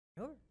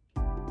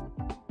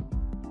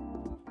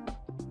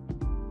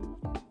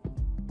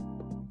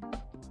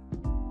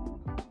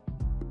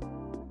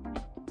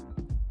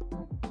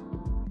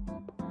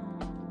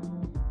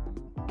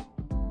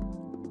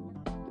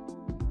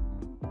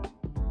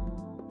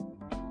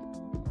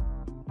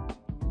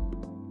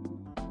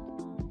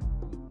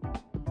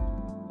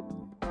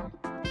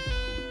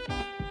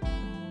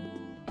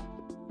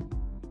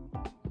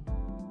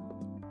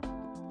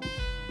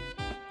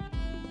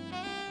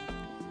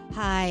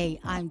Hi,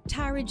 I'm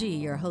Tyra G,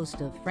 your host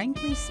of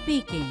Frankly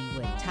Speaking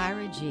with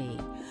Tyra G.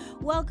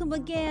 Welcome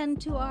again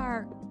to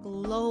our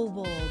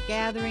global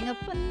gathering of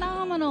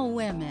phenomenal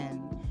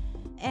women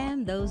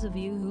and those of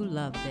you who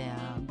love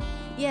them.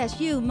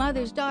 Yes, you,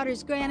 mothers,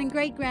 daughters, grand and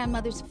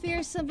great-grandmothers,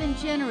 fearsome and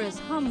generous,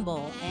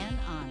 humble and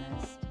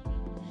honest,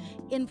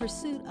 in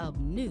pursuit of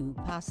new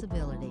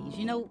possibilities.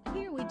 You know,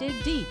 here we dig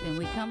deep and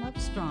we come up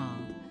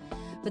strong.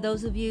 For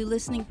those of you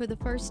listening for the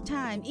first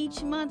time,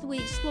 each month we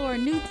explore a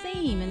new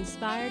theme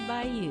inspired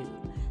by you.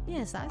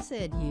 Yes, I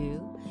said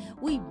you.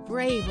 We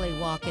bravely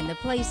walk into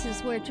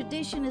places where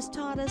tradition has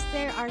taught us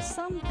there are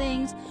some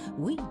things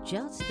we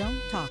just don't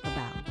talk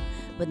about,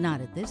 but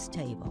not at this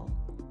table.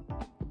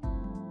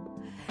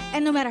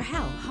 And no matter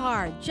how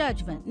hard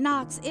judgment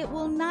knocks, it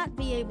will not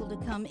be able to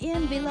come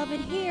in.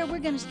 Beloved, here we're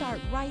going to start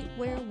right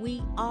where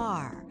we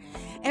are.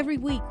 Every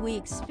week we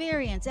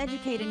experience,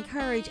 educate,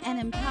 encourage, and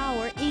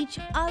empower each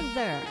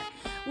other.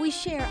 We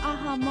share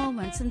aha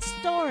moments and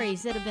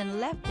stories that have been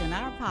left in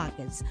our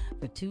pockets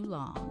for too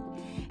long.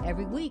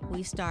 Every week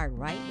we start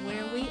right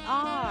where we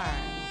are.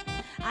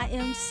 I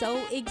am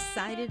so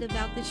excited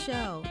about the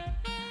show.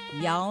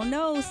 Y'all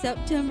know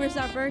September's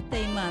our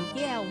birthday month.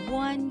 Yeah,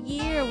 1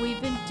 year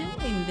we've been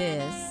doing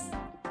this.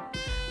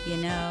 You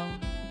know,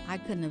 I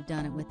couldn't have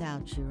done it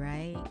without you,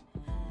 right?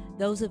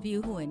 Those of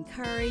you who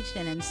encouraged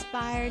and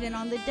inspired, and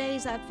on the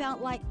days I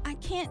felt like I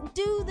can't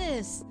do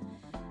this,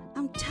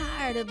 I'm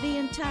tired of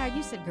being tired,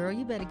 you said, girl,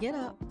 you better get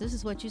up. This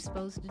is what you're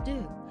supposed to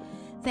do.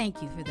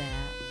 Thank you for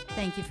that.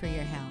 Thank you for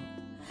your help.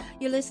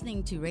 You're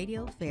listening to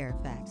Radio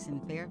Fairfax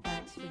in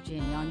Fairfax,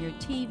 Virginia on your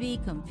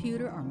TV,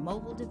 computer, or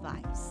mobile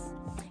device.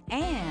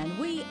 And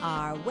we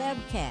are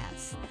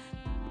webcast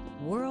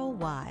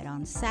worldwide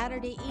on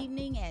Saturday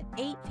evening at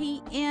 8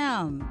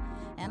 p.m.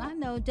 And I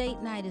know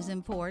date night is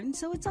important,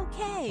 so it's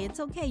okay. It's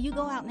okay. You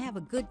go out and have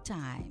a good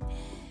time.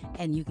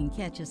 And you can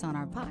catch us on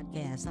our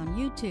podcast on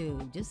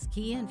YouTube. Just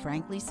key in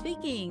Frankly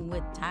Speaking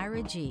with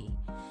Tyra G.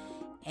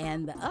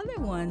 And the other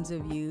ones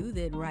of you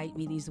that write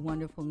me these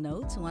wonderful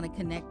notes and want to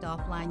connect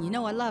offline, you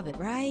know I love it,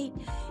 right?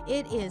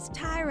 It is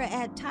Tyra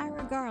at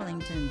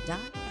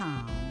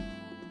TyraGarlington.com.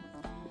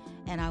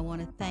 And I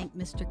want to thank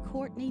Mr.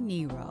 Courtney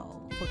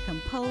Nero for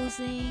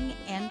composing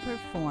and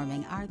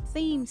performing our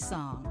theme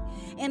song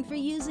and for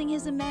using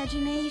his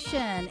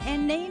imagination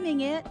and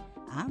naming it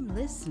I'm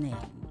Listening.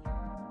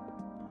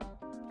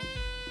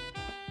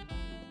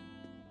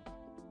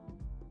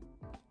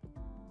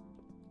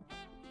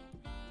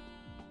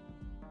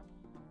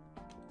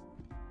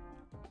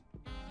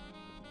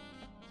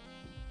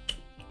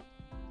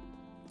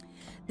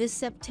 This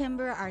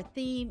September, our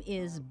theme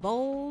is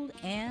Bold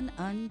and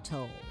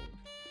Untold.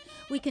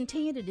 We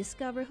continue to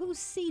discover who's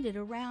seated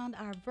around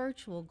our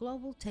virtual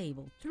global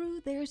table through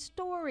their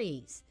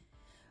stories.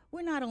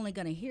 We're not only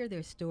going to hear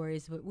their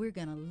stories, but we're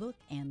going to look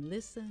and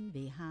listen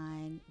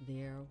behind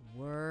their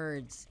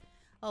words.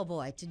 Oh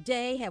boy,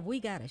 today have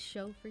we got a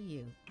show for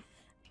you.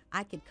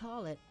 I could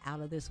call it Out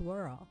of This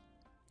World.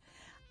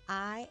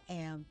 I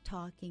am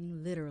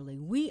talking literally.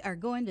 We are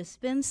going to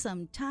spend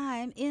some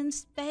time in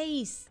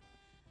space.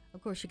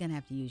 Of course, you're going to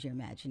have to use your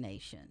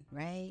imagination,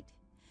 right?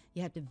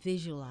 You have to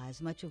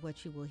visualize much of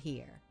what you will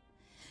hear.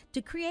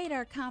 To create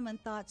our common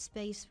thought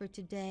space for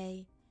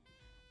today,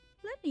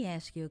 let me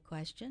ask you a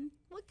question.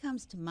 What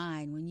comes to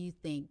mind when you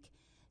think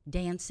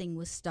Dancing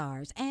with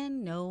Stars?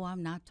 And no,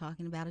 I'm not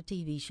talking about a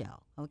TV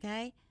show,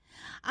 okay?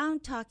 I'm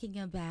talking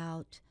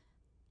about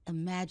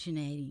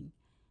imagining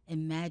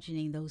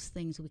those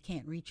things we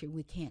can't reach or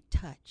we can't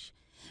touch.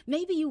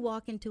 Maybe you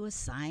walk into a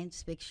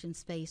science fiction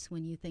space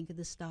when you think of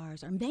the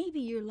stars, or maybe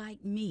you're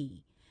like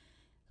me,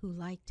 who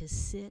like to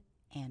sit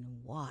and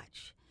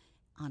watch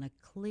on a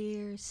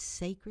clear,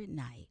 sacred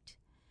night.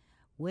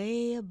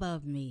 Way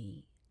above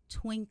me,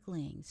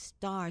 twinkling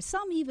stars,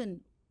 some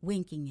even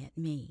winking at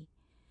me.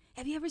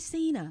 Have you ever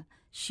seen a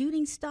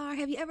shooting star?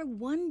 Have you ever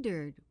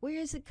wondered, where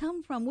has it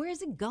come from? Where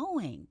is it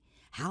going?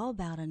 How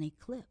about an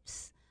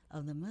eclipse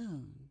of the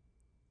moon?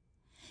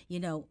 You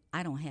know,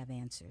 I don't have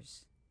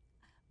answers,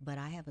 but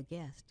I have a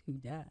guest who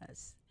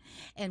does.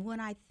 And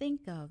when I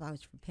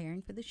was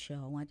preparing for the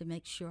show, I wanted to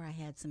make sure I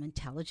had some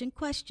intelligent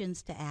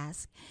questions to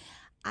ask.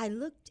 I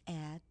looked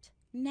at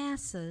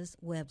NASA's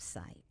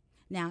website.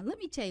 Now, let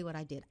me tell you what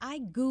I did. I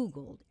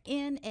Googled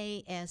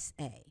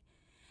NASA,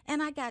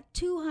 and I got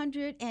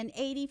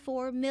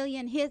 284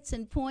 million hits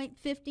in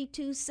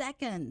 0.52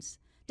 seconds.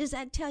 Does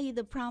that tell you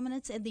the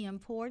prominence and the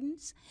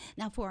importance?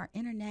 Now, for our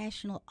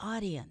international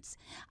audience,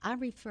 I'm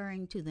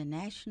referring to the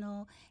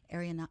National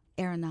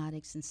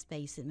Aeronautics and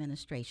Space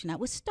Administration. Now, it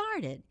was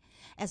started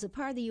as a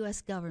part of the U.S.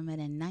 government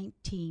in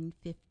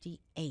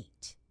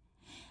 1958.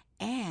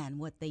 And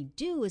what they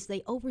do is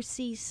they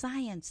oversee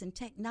science and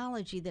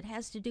technology that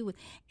has to do with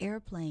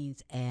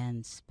airplanes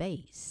and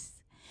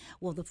space.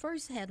 Well, the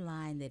first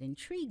headline that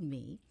intrigued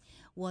me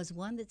was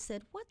one that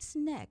said, "What's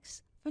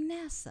next for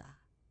NASA?"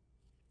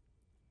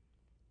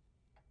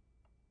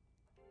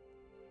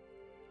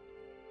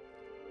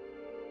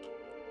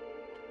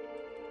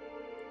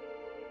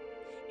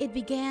 It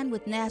began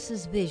with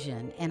NASA's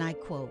vision, and I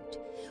quote,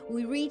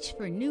 "We reach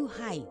for new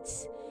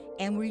heights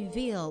and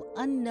reveal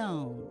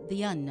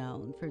the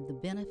unknown for the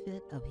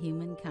benefit of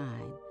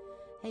humankind."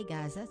 Hey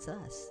guys, that's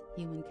us,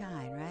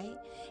 humankind, right?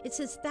 It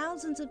says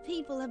thousands of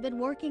people have been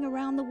working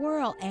around the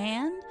world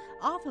and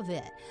off of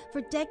it for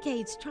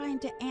decades trying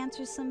to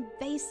answer some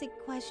basic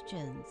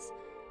questions.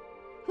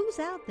 Who's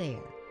out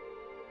there?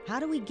 How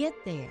do we get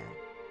there?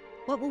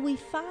 What will we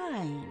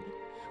find?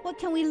 What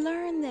can we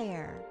learn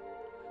there?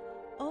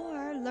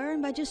 Or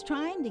learn by just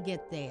trying to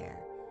get there?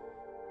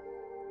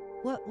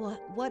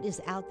 What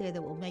is out there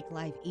that will make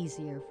life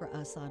easier for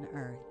us on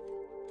Earth?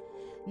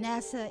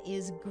 NASA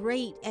is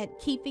great at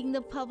keeping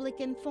the public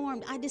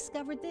informed. I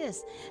discovered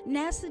this.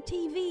 NASA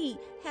TV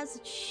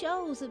has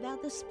shows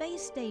about the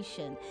space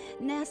station.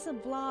 NASA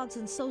blogs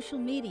and social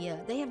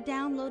media. They have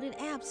downloaded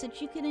apps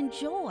that you can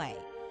enjoy.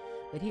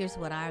 But here's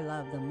what I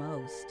love the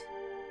most.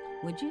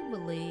 Would you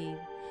believe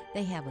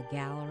they have a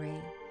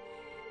gallery?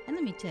 And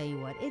let me tell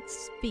you what, it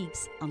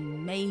speaks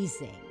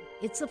amazing.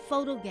 It's a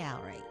photo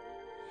gallery.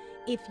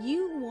 If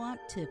you want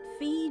to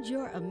feed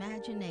your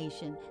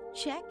imagination,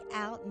 check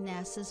out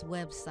NASA's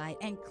website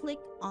and click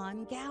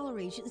on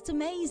galleries. It's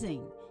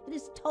amazing. It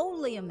is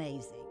totally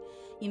amazing.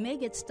 You may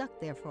get stuck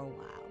there for a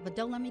while, but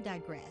don't let me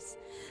digress.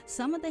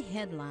 Some of the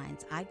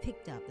headlines I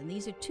picked up, and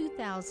these are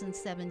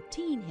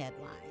 2017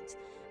 headlines.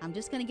 I'm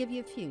just going to give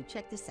you a few.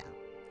 Check this out.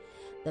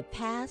 The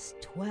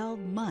past 12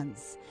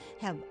 months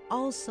have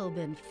also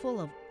been full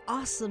of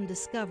awesome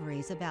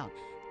discoveries about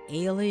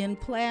alien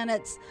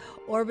planets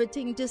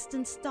orbiting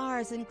distant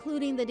stars,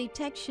 including the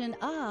detection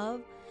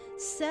of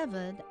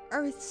 7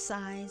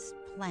 Earth-sized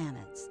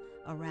planets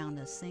around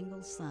a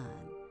single sun.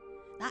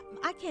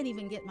 I can't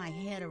even get my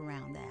head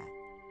around that.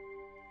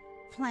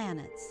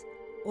 Planets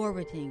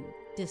orbiting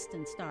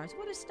distant stars.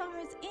 What are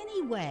stars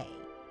anyway?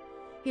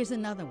 Here's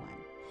another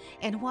one.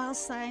 And while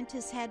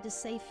scientists had to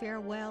say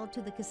farewell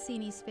to the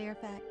Cassini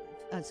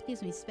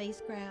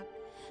spacecraft,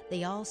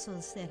 they also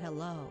said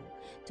hello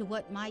to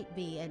what might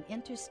be an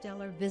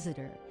interstellar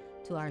visitor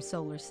to our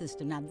solar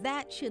system. Now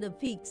that should have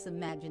piqued some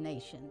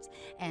imaginations.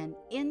 An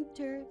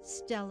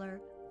interstellar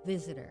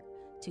visitor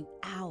to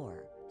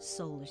our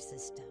solar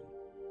system.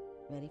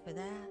 Ready for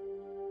that?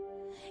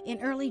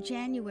 In early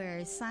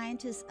January,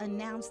 scientists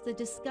announced the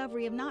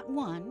discovery of not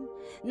 1,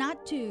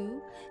 not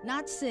 2,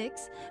 not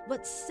 6,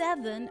 but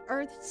 7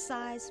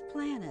 Earth-sized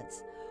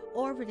planets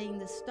orbiting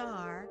the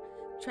star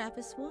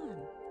TRAPPIST-1.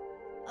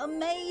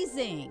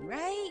 Amazing,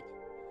 right?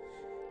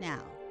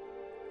 Now,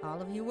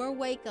 all of you were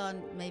awake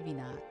maybe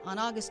not, on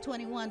August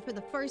 21 for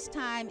the first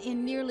time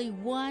in nearly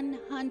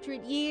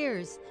 100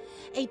 years.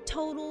 A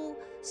total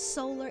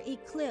solar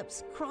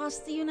eclipse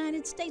crossed the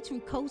United States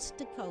from coast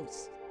to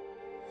coast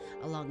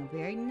along a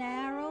very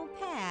narrow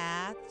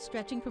path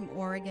stretching from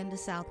Oregon to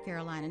South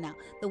Carolina. Now,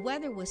 the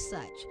weather was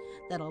such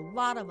that a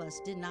lot of us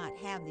did not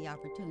have the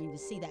opportunity to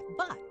see that,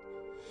 but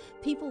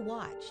people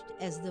watched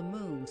as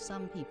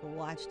some people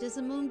watched as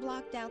the moon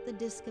blocked out the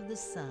disk of the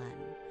sun,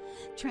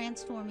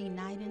 transforming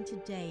night into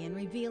day and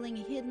revealing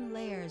hidden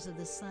layers of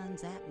the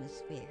sun's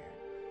atmosphere,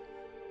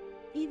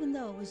 even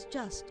though it was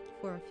just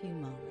for a few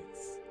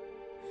moments.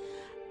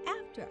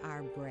 After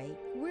our break,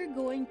 we're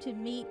going to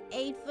meet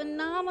a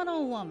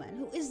phenomenal woman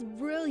who is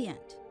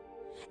brilliant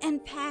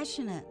and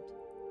passionate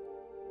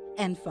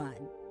and fun,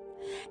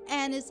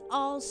 and is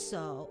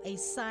also a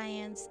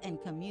science and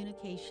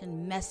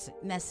communication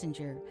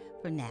messenger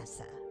for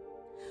NASA.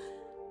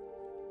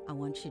 I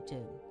want you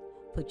to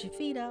put your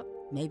feet up,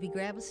 maybe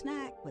grab a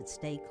snack, but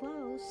stay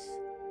close.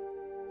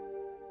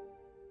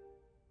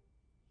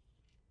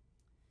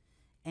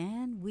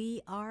 And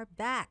we are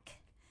back.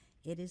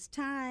 It is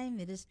time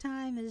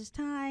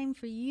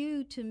for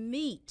you to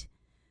meet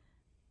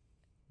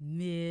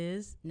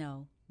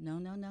No.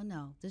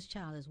 This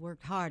child has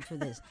worked hard for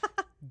this.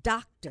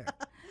 Dr.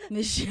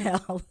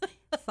 Michelle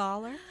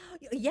Thaller.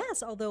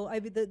 Yes, although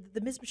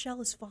the Miss Michelle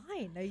is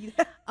fine.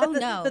 Oh,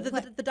 no.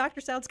 The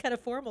doctor sounds kind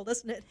of formal,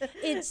 doesn't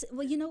it?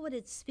 Well, you know what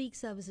it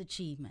speaks of is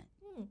achievement.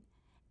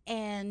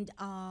 And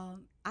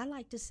I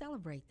like to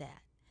celebrate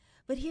that.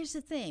 But here's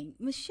the thing.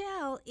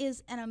 Michelle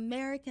is an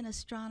American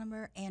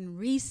astronomer and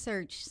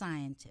research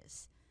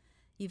scientist.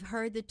 You've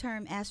heard the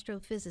term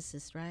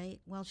astrophysicist, right?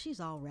 Well, she's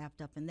all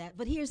wrapped up in that.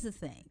 But here's the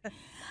thing.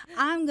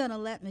 I'm going to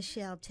let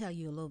Michelle tell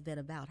you a little bit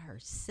about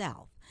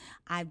herself.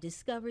 I've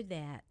discovered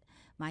that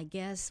my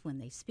guests, when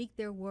they speak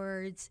their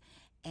words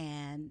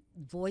and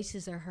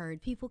voices are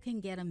heard, people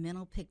can get a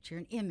mental picture,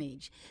 an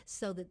image,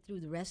 so that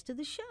through the rest of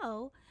the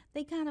show,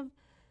 they kind of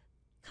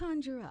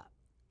conjure up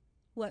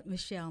what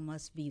Michelle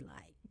must be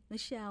like.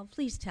 Michelle,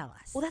 please tell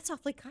us. Well, that's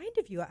awfully kind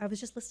of you. I was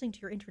just listening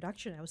to your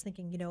introduction. I was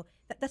thinking,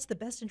 that's the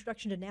best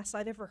introduction to NASA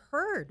I've ever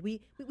heard.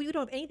 We don't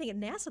have anything at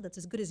NASA that's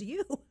as good as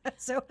you.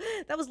 So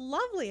that was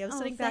lovely. I was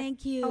sitting back.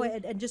 Thank you. Oh,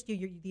 and just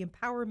the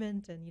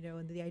empowerment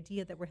and the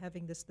idea that we're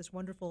having this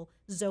wonderful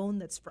zone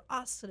that's for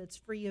us and it's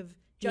free of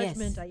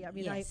judgment.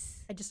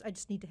 Yes. I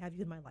just need to have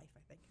you in my life,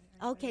 I think.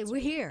 Okay, we're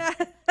here.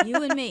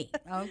 You and me,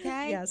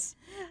 okay? Yes.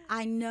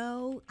 I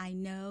know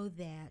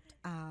that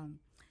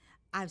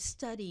I've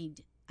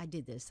studied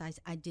did this.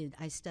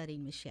 I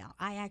studied Michelle.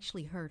 I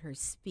actually heard her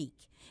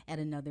speak at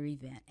another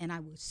event, and I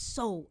was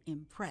so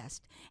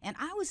impressed. And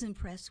I was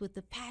impressed with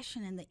the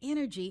passion and the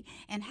energy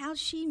and how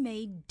she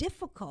made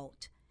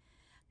difficult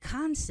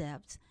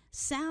concepts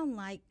sound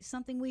like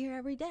something we hear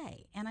every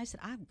day. And I said,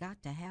 I've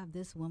got to have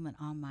this woman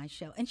on my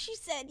show. And she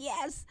said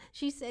yes.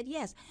 She said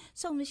yes.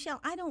 So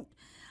Michelle, I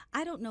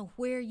don't know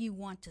where you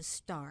want to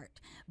start,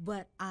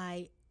 but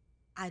I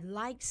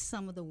like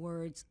some of the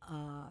words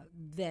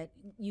that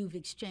you've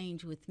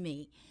exchanged with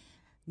me.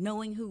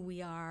 Knowing who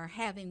we are,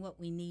 having what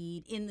we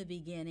need in the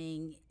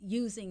beginning,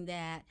 using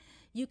that.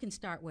 You can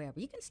start wherever.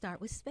 You can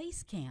start with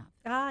Space Camp.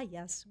 Ah,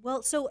 yes.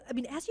 Well, so, I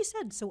mean, as you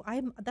said,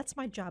 that's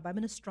my job. I'm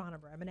an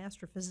astronomer. I'm an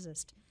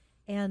astrophysicist.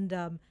 And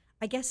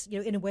I guess,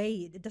 in a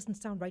way, it doesn't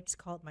sound right to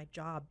call it my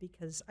job,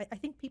 because I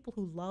think people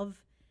who love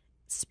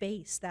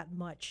space that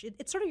much,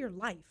 it's sort of your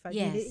life. I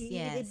mean,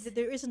 yes.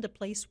 There isn't a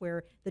place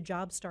where the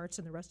job starts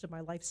and the rest of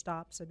my life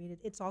stops. I mean,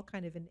 it's all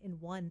kind of in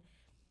one.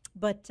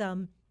 But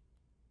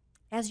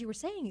as you were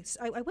saying,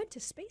 I went to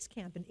space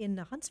camp in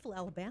Huntsville,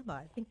 Alabama.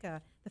 I think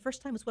the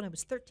first time was when I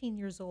was 13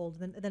 years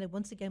old, and then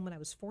once again when I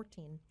was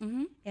 14.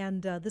 Mm-hmm.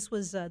 And this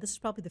was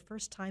probably the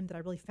first time that I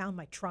really found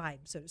my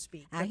tribe, so to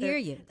speak. I hear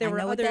you. There I were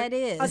know other, what that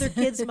is. other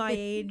kids my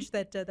age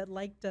that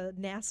liked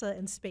NASA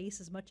and space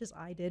as much as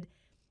I did.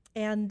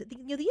 And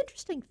the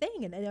interesting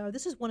thing, and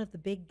this is one of the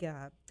big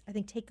I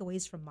think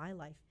takeaways from my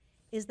life,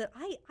 is that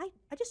I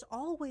just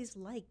always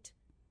liked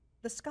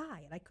the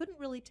sky, and I couldn't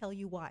really tell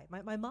you why.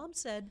 My mom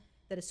said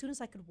that as soon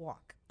as I could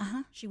walk,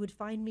 she would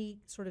find me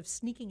sort of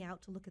sneaking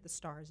out to look at the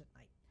stars at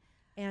night.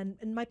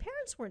 And my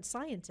parents weren't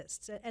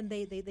scientists, and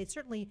they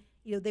certainly,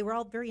 they were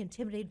all very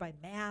intimidated by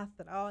math,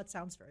 and it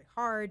sounds very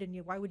hard, and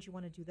why would you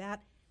want to do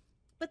that?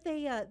 But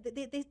they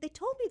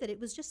told me that it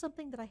was just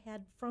something that I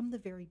had from the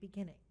very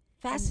beginning.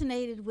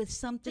 Fascinated with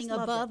something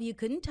above you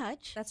couldn't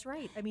touch. That's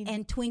right. I mean,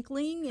 and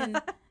twinkling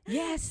and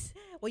yes.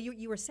 Well,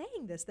 you were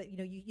saying this, that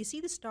you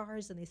see the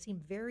stars and they seem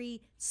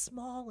very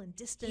small and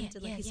distant,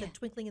 and like you said,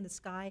 twinkling in the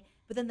sky.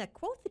 But then that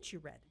quote that you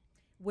read,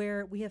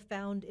 where we have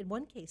found in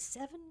one case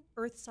 7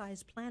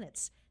 Earth-sized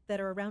planets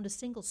that are around a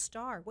single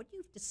star, what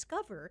you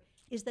discover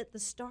is that the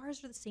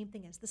stars are the same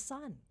thing as the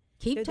sun.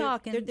 Keep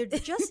talking.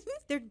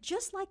 They're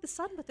just like the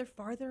sun, but they're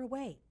farther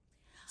away.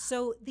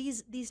 So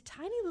these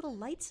tiny little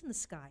lights in the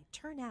sky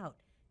turn out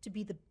to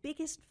be the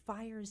biggest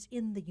fires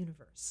in the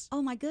universe.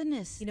 Oh, my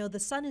goodness. The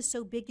sun is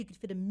so big you could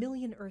fit 1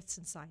 million Earths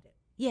inside it.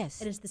 Yes.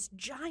 And it's this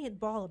giant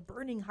ball of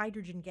burning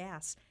hydrogen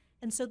gas.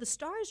 And so the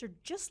stars are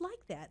just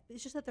like that.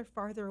 It's just that they're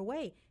farther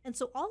away. And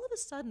so all of a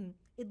sudden,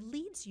 it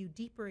leads you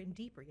deeper and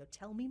deeper.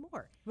 Tell me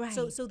more. Right.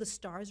 So the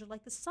stars are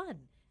like the sun.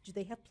 Do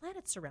they have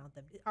planets around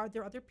them? Are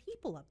there other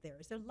people up there?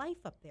 Is there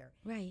life up there?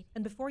 Right.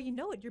 And before you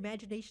know it, your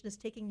imagination is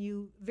taking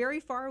you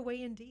very far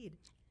away indeed.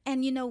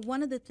 And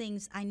one of the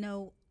things I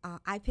know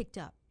I picked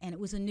up, and it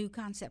was a new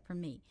concept for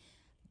me,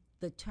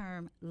 the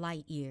term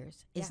light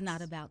years is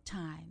not about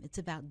time, it's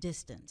about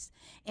distance.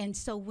 And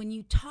so when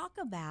you talk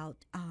about,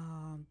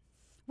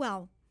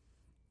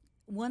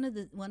 one of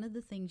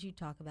the things you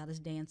talk about is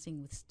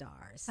dancing with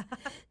stars.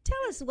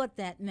 Tell us what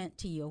that meant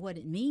to you, or what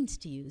it means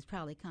to you. Is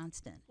probably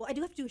constant. Well, I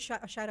do have to do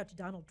a shout out to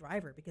Donald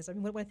Driver, because I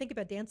mean, when I think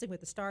about Dancing with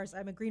the Stars,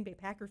 I'm a Green Bay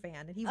Packer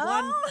fan, and he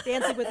won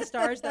Dancing with the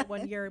Stars that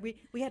one year.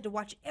 We had to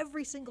watch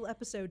every single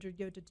episode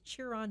to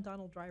cheer on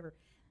Donald Driver.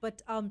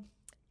 But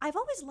I've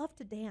always loved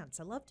to dance.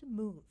 I love to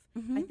move.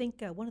 Mm-hmm. I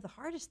think one of the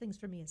hardest things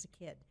for me as a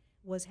kid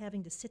was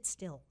having to sit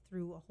still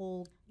through a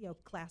whole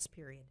class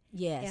period.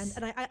 Yes.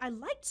 And I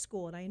liked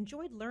school, and I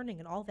enjoyed learning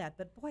and all that,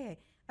 but boy,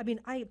 I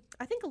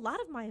think a lot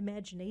of my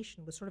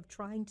imagination was sort of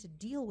trying to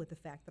deal with the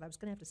fact that I was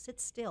going to have to sit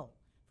still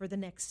for the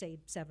next, say,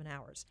 7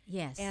 hours.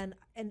 Yes.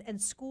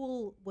 And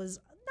school was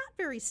not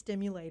very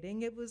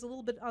stimulating. It was a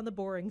little bit on the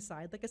boring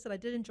side. Like I said, I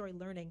did enjoy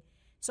learning.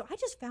 So I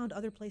just found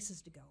other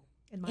places to go.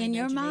 In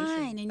your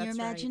mind, in That's your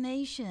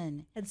imagination.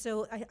 Right. And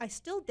so I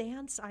still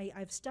dance.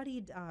 I've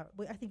studied,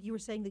 I think you were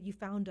saying that you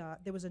found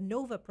there was a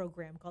NOVA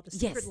program called The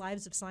Secret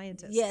Lives of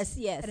Scientists. Yes,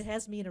 yes. And it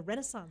has me in a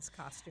Renaissance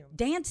costume.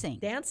 Dancing,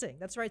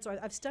 that's right. So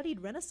I've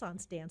studied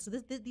Renaissance dance. So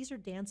these are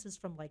dances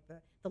from like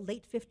the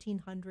late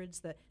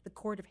 1500s, the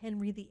court of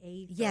Henry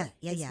VIII.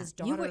 His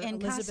daughter, You were in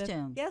Elizabeth.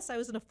 costume. Yes, I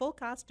was in a full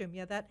costume.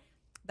 Yeah,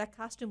 that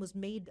costume was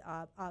made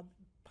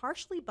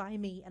partially by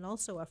me, and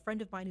also a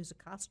friend of mine who's a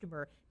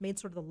costumer made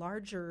sort of the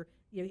larger,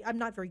 I'm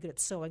not very good at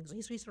sewing, so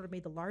he sort of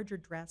made the larger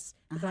dress.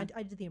 But then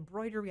I did the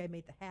embroidery, I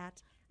made the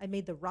hat, I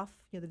made the ruff,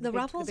 the big,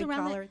 ruffles the big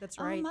around collar. That's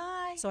right. Oh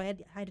my. So I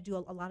had to do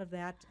a lot of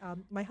that.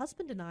 My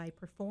husband and I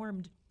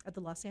performed at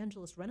the Los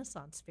Angeles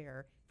Renaissance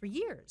Fair for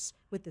years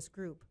with this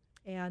group.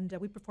 And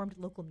we performed at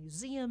local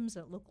museums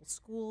and at local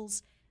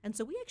schools. And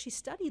so we actually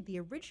studied the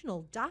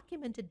original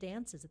documented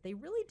dances that they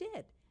really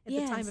did at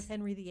the time of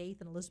Henry VIII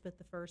and Elizabeth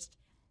I.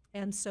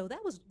 And so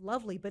that was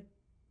lovely. But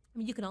I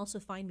mean, you can also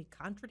find me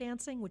contra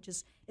dancing,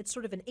 it's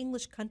sort of an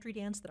English country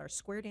dance that our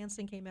square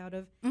dancing came out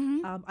of.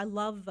 Mm-hmm. I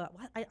love,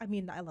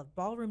 I love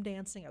ballroom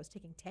dancing. I was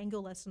taking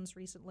tango lessons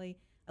recently.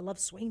 I love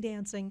swing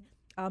dancing.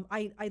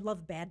 I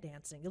love bad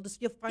dancing.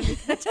 You'll find me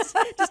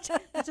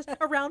just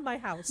around my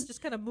house,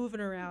 just kind of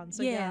moving around.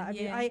 So Yeah, I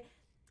mean, yeah.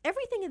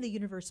 everything in the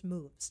universe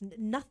moves.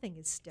 Nothing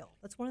is still.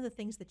 That's one of the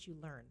things that you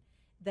learn.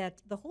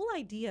 That the whole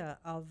idea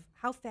of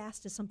how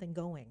fast is something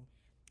going,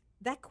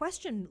 that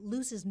question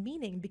loses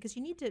meaning because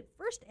you need to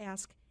first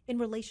ask in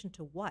relation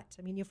to what.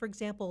 I mean, for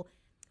example,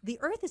 the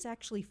Earth is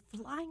actually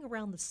flying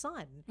around the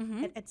sun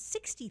at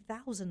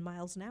 60,000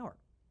 miles an hour.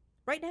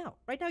 Right now,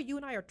 you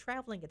and I are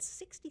traveling at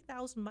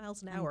 60,000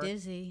 miles an hour. I'm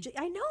dizzy.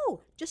 I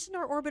know, just in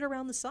our orbit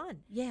around the sun.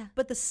 Yeah.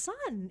 But the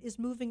sun is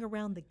moving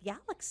around the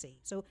galaxy.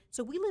 So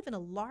we live in a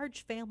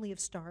large family of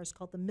stars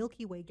called the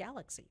Milky Way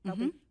galaxy.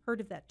 Probably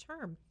heard of that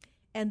term.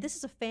 And this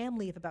is a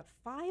family of about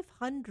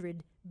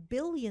 500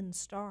 billion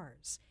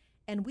stars.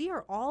 And we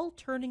are all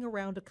turning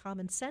around a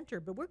common center,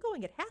 but we're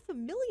going at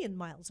 500,000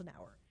 miles an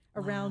hour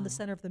around the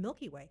center of the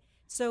Milky Way.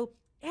 So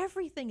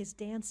everything is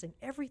dancing.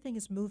 Everything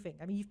is moving.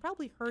 I mean, you've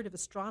probably heard of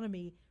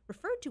astronomy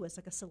referred to as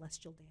like a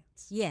celestial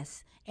dance.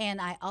 Yes.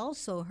 And I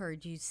also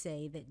heard you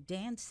say that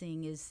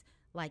dancing is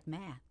like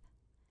math.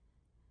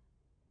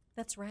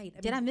 That's right.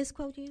 Did I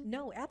misquote you?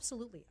 No,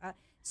 absolutely.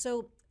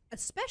 So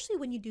especially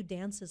when you do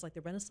dances like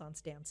the Renaissance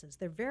dances,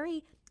 they're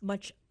very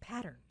much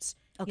patterns.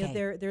 Okay.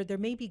 You know, there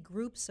may be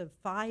groups of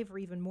 5 or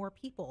even more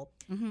people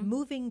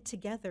moving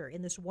together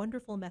in this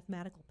wonderful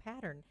mathematical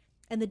pattern.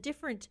 And the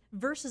different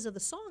verses of the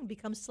song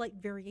become slight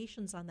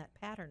variations on that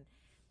pattern.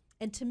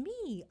 And to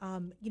me,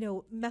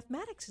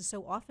 mathematics is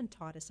so often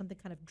taught as something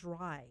kind of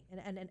dry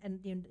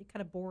and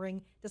kind of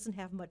boring, doesn't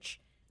have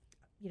much,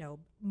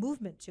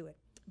 movement to it.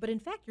 But in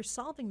fact, you're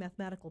solving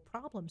mathematical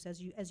problems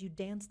as you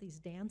dance these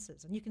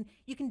dances, and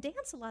you can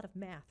dance a lot of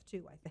math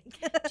too, I think.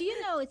 Do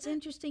you know, it's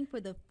interesting, for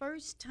the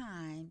first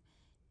time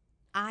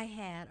I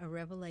had a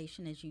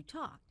revelation as you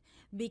talked,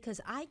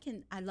 because I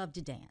love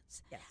to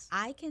dance. Yes.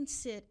 I can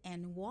sit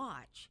and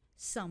watch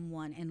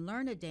someone and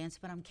learn a dance,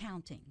 but I'm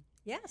counting.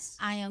 Yes.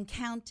 I am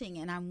counting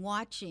and I'm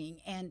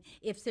watching, and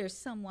if there's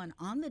someone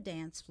on the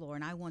dance floor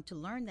and I want to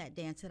learn that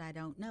dance that I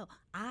don't know,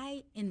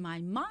 in my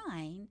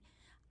mind,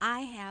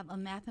 I have a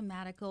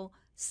mathematical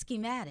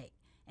schematic,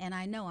 and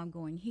I know I'm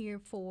going here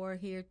 4,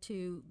 here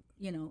 2,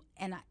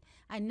 and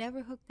I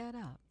never hooked that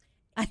up.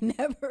 I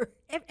never.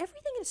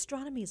 Everything in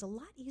astronomy is a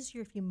lot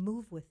easier if you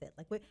move with it.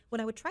 Like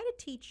when I would try to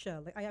teach,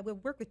 I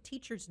would work with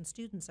teachers and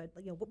students.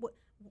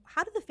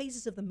 How do the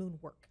phases of the moon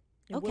work?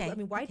 Okay.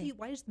 Why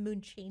does the moon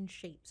change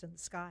shapes in the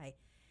sky?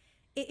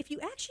 If you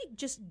actually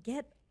just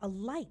get a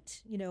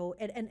light,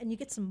 and you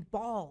get some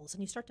balls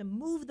and you start to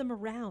move them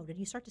around and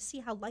you start to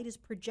see how light is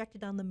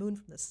projected on the moon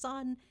from the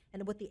sun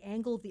and what the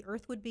angle of the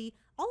Earth would be,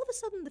 all of a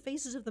sudden the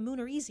phases of the moon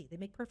are easy. They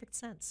make perfect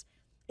sense.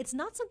 It's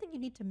not something you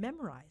need to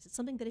memorize. It's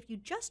something that if you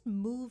just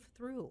move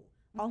through,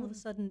 all of a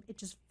sudden it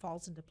just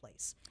falls into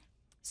place.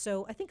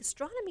 So I think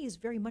astronomy is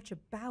very much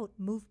about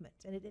movement,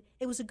 and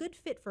it was a good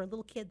fit for a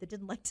little kid that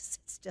didn't like to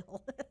sit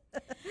still.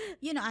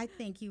 I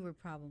think you were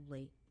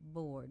probably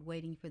bored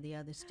waiting for the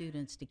other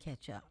students to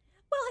catch up.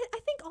 Well, I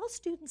think all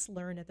students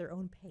learn at their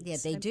own pace. Yeah,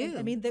 they do.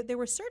 I mean, there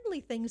were certainly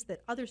things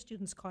that other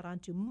students caught on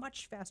to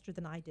much faster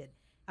than I did.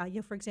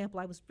 For example,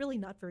 I was really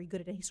not very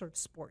good at any sort of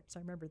sports. I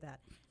remember that.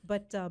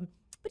 But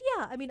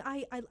yeah, I mean,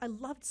 I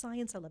loved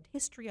science. I loved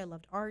history. I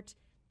loved art.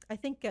 I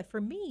think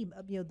for me,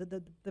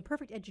 the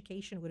perfect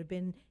education would have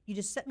been, you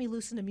just set me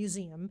loose in a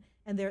museum,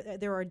 and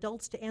there are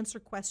adults to answer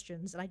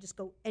questions, and I just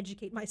go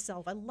educate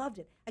myself. I loved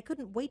it. I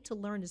couldn't wait to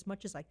learn as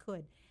much as I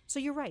could. So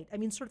you're right. I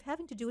mean, sort of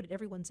having to do it at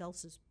everyone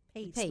else's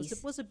pace.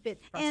 Was a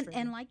bit frustrating.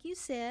 And like you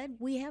said,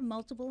 we have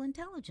multiple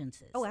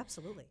intelligences. Oh,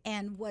 absolutely.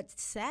 And what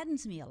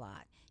saddens me a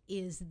lot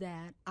is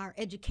that our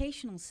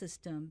educational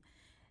system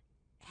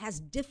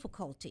has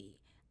difficulty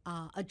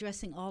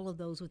addressing all of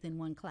those within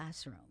one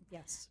classroom.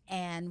 Yes.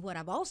 And what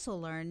I've also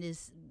learned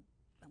is,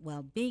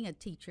 being a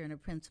teacher and a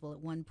principal at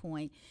one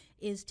point,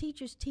 is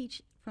teachers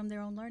teach from their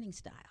own learning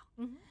style.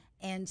 Mm-hmm.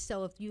 And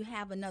so if you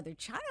have another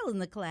child in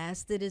the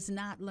class that is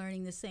not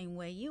learning the same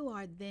way you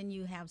are, then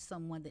you have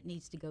someone that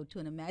needs to go to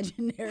an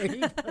imaginary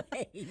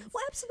place.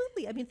 Well,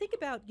 absolutely. I mean, think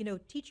about,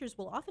 teachers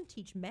will often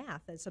teach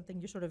math as something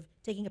you're sort of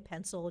taking a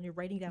pencil and you're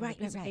writing down on a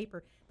piece of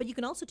paper. But you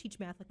can also teach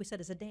math, like we said,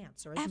 as a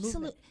dance or as a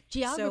movement.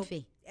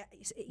 Geography.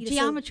 So,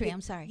 Geometry,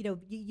 I'm sorry.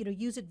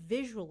 Use it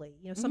visually.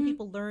 Some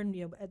people learn,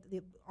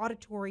 the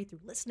auditory through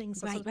listening.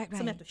 Some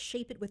have to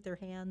shape it with their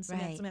hands.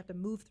 Some have to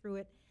move through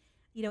it.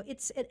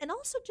 It's and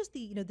also just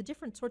the the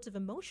different sorts of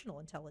emotional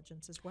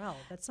intelligence as well.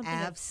 That's something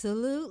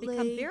absolutely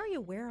I've become very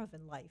aware of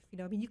in life.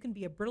 I mean, you can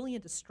be a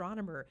brilliant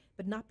astronomer,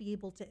 but not be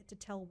able to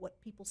tell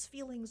what people's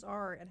feelings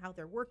are and how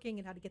they're working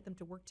and how to get them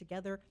to work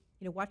together.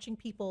 Watching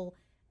people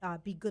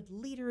be good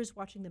leaders,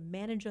 watching them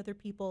manage other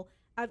people.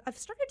 I've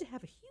started to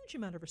have a huge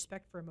amount of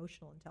respect for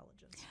emotional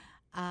intelligence.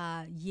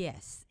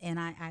 Yes, and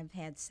I've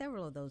had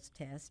several of those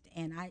tests,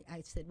 and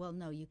I said, well,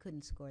 no, you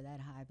couldn't score that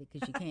high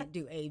because you can't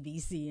do A, B,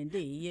 C, and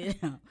D,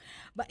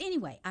 But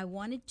anyway, I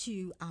wanted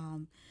to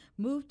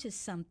move to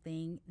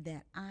something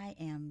that I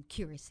am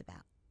curious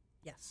about.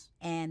 Yes.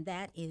 And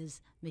that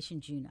is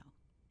Mission Juno.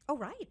 Oh,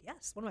 right.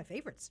 Yes. One of my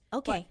favorites.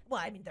 Okay. Well,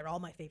 I mean, they're all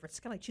my favorites.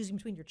 It's kind of like choosing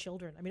between your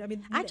children.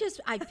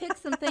 I picked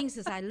some things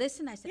as I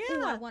listened. I said,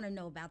 oh, I Yeah. want to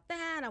know about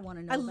that. I want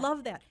to know I about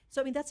love that.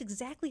 So, I mean, that's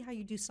exactly how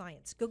you do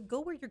science. Go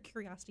where your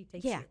curiosity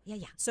takes you.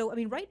 Yeah. So, I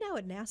mean, right now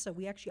at NASA,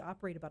 we actually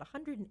operate about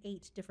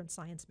 108 different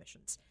science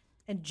missions.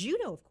 And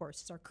Juno, of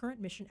course, is our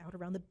current mission out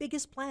around the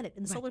biggest planet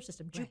in the solar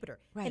system, Jupiter.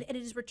 right. And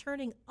it is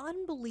returning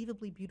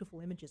unbelievably beautiful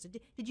images.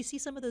 Did you see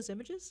some of those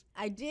images?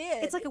 I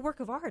did. It's like a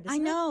work of art, isn't I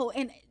it? know.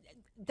 And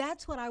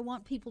that's what I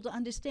want people to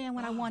understand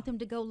when I want them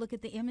to go look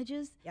at the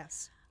images.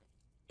 Yes.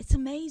 It's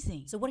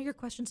amazing. So what are your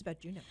questions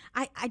about Juno?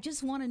 I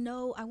just want to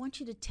know, I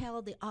want you to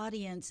tell the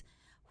audience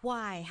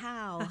why,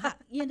 how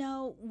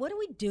what are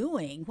we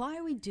doing? Why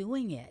are we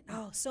doing it?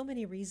 Oh, so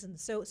many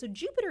reasons. So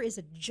Jupiter is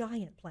a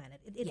giant planet.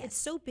 It's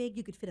so big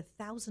you could fit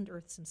 1,000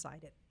 Earths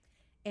inside it.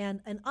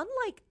 And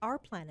unlike our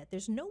planet,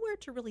 there's nowhere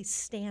to really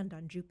stand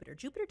on Jupiter.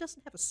 Jupiter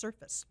doesn't have a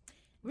surface.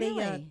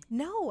 Really?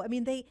 No. I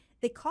mean,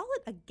 they call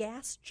it a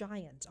gas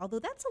giant, although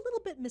that's a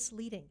little bit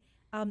misleading.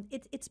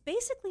 It's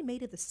basically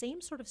made of the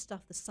same sort of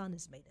stuff the sun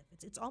is made of.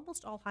 It's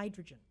almost all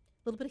hydrogen,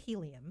 a little bit of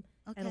helium,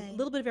 and a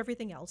little bit of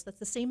everything else. That's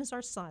the same as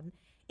our sun.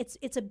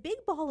 It's a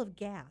big ball of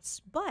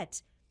gas,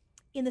 but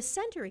in the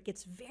center it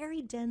gets very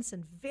dense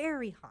and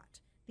very hot.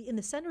 In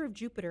the center of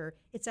Jupiter,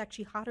 it's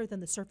actually hotter than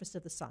the surface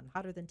of the sun,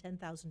 hotter than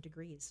 10,000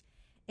 degrees.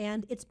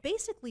 And it's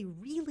basically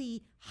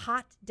really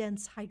hot,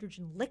 dense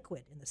hydrogen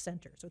liquid in the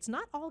center. So it's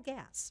not all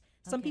gas.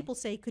 Some people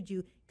say, could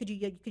you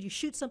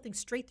shoot something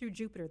straight through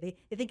Jupiter? They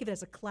think of it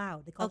as a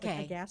cloud. They call it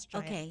a gas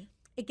giant. Okay.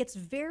 It gets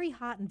very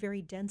hot and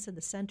very dense in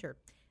the center.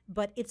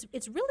 But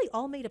it's really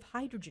all made of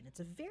hydrogen. It's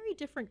a very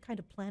different kind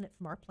of planet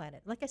from our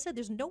planet. Like I said,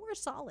 there's nowhere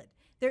solid.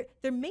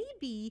 There may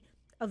be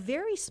a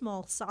very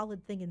small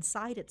solid thing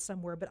inside it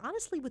somewhere, but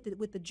honestly, with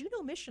the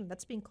Juno mission,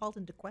 that's being called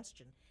into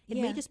question. It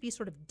may just be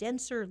sort of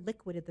denser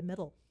liquid in the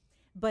middle.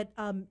 But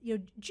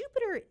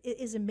Jupiter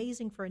is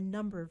amazing for a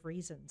number of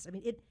reasons. I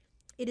mean,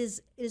 it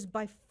is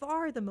by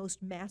far the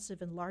most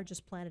massive and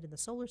largest planet in the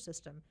solar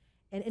system.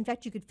 And in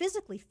fact, you could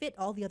physically fit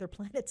all the other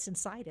planets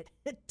inside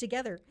it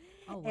together.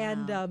 Oh,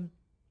 wow.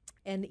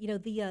 And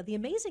the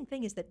amazing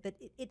thing is that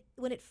it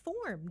when it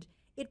formed,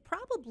 it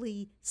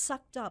probably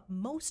sucked up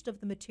most of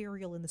the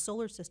material in the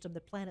solar system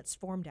that planets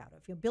formed out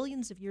of.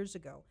 Billions of years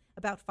ago,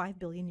 about 5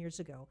 billion years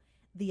ago,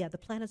 the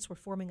planets were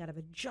forming out of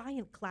a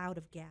giant cloud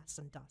of gas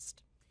and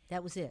dust.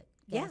 That was it.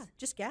 Yeah,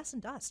 just gas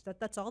and dust.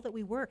 That's all that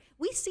we were.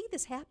 We see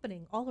this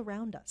happening all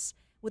around us.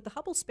 With the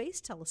Hubble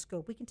Space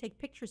Telescope, we can take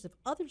pictures of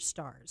other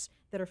stars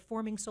that are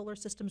forming solar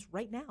systems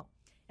right now.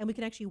 And we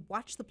can actually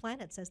watch the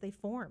planets as they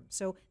form.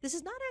 So this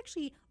is not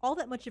actually all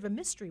that much of a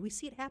mystery. We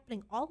see it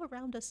happening all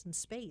around us in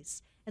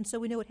space. And so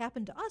we know it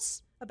happened to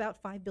us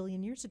about 5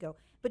 billion years ago.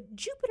 But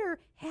Jupiter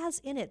has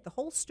in it the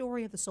whole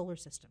story of the solar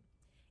system.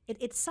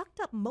 It sucked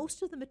up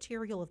most of the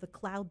material of the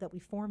cloud that we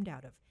formed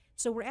out of.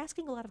 So we're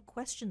asking a lot of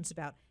questions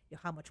about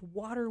how much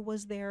water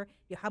was there,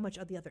 how much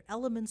of the other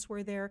elements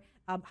were there,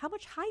 how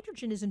much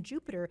hydrogen is in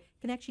Jupiter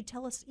can actually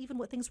tell us even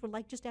what things were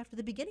like just after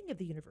the beginning of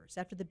the universe,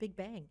 after the Big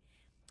Bang.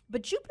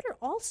 But Jupiter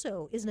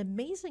also is an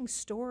amazing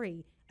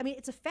story. I mean,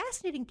 it's a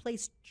fascinating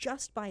place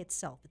just by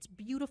itself. It's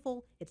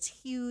beautiful,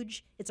 it's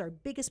huge, it's our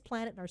biggest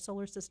planet in our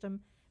solar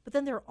system. But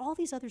then there are all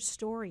these other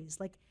stories.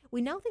 Like,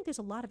 we now think there's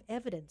a lot of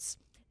evidence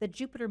that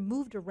Jupiter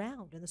moved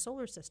around in the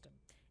solar system.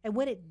 And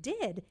when it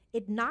did,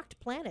 it knocked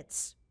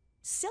planets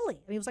silly.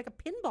 I mean, it was like a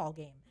pinball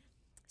game.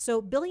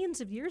 So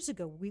billions of years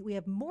ago, we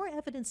have more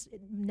evidence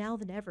now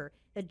than ever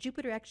that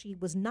Jupiter actually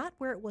was not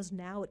where it was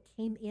now. It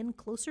came in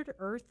closer to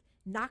Earth,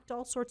 knocked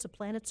all sorts of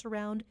planets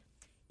around.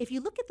 If you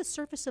look at the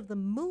surface of the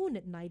moon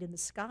at night in the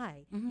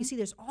sky, you see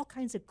there's all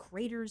kinds of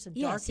craters and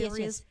dark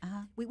areas. Yes.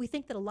 Uh-huh. We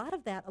think that a lot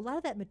of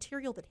that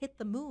material that hit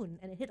the moon,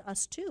 and it hit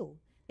us too,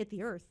 hit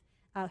the Earth,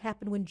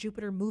 happened when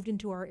Jupiter moved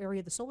into our area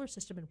of the solar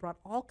system and brought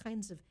all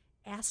kinds of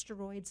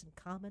asteroids and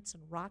comets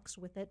and rocks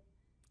with it.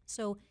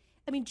 So,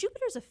 I mean,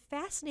 Jupiter is a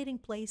fascinating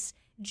place.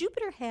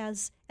 Jupiter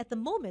has, at the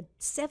moment,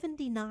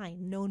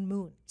 79 known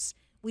moons.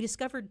 We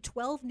discovered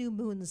 12 new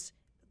moons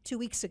 2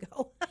 weeks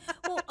ago.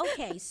 Well,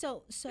 okay,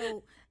 so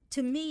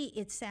to me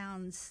it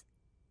sounds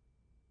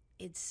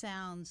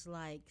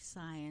like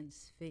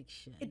science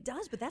fiction. It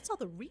does, but that's all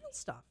the real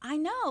stuff. I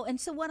know. And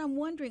so what I'm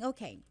wondering,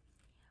 okay,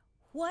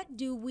 what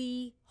do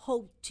we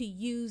hope to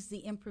use the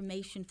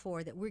information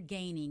for that we're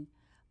gaining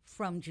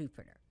from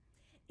Jupiter?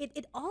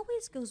 It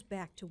always goes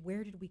back to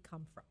where did we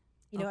come from?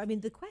 I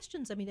mean, the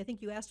questions, I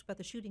think you asked about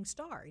the shooting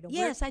star.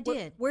 Yes, I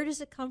did. Where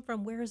does it come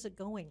from? Where is it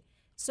going?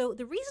 So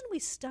the reason we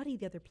study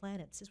the other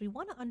planets is we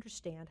want to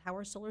understand how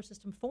our solar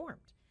system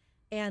formed.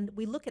 And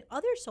we look at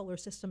other solar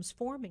systems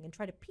forming and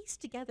try to piece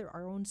together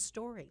our own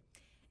story.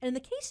 And in the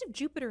case of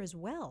Jupiter as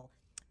well,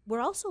 we're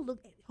also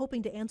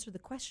hoping to answer the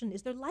question,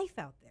 is there life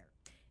out there?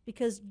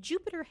 Because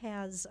Jupiter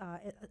has,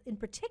 in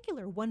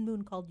particular, one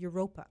moon called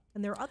Europa.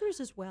 And there are others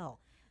as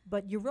well.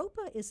 But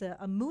Europa is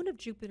a moon of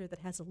Jupiter that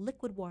has a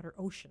liquid water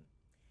ocean.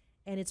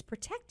 And it's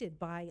protected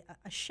by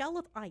a shell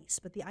of ice,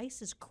 but the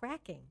ice is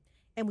cracking.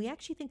 And we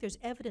actually think there's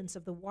evidence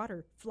of the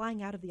water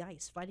flying out of the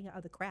ice, fighting out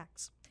of the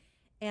cracks.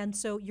 And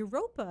so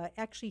Europa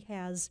actually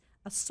has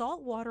a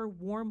saltwater,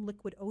 warm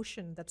liquid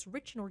ocean that's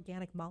rich in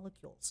organic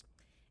molecules.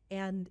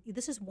 And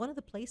this is one of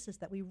the places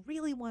that we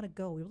really want to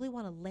go. We really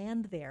want to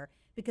land there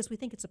because we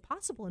think it's a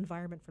possible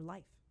environment for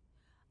life.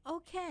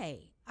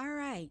 Okay. All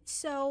right.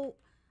 So,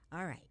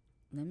 all right.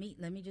 Let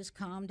me just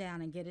calm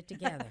down and get it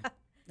together.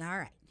 All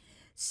right.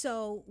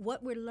 So,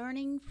 what we're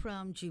learning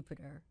from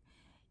Jupiter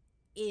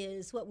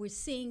is what we're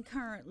seeing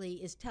currently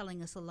is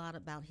telling us a lot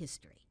about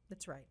history.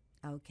 That's right.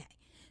 Okay.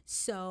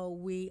 So,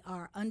 we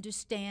are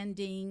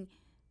understanding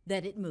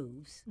that it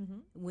moves.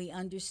 We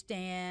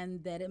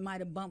understand that it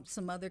might have bumped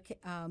some other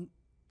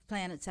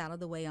planets out of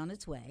the way on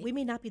its way. We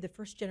may not be the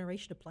first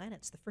generation of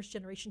planets. The first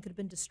generation could have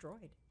been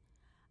destroyed.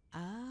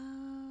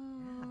 Oh.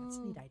 Yeah, that's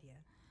a neat idea.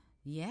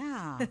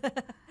 Yeah.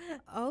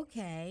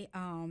 Okay.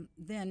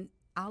 Then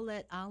I'll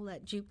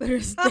let Jupiter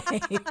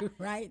stay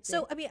right.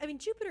 So I mean,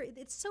 Jupiter.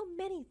 It's so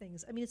many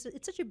things. I mean,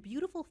 it's such a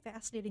beautiful,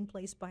 fascinating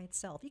place by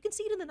itself. You can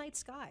see it in the night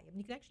sky. I mean,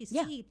 you can actually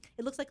see.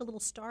 It looks like a little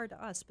star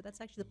to us, but that's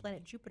actually the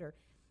planet Jupiter.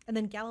 And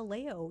then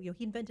Galileo,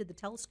 he invented the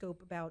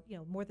telescope about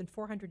more than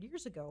 400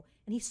 years ago,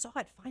 and he saw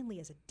it finally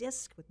as a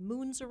disk with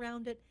moons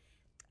around it.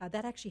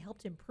 That actually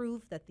helped him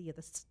prove that the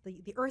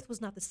Earth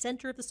was not the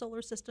center of the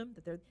solar system,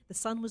 that the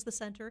sun was the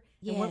center.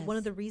 Yes. And one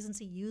of the reasons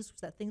he used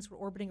was that things were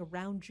orbiting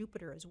around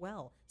Jupiter as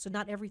well. So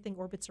not everything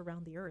orbits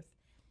around the Earth.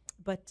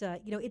 But,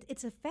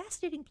 it's a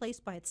fascinating place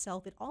by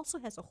itself. It also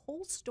has a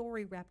whole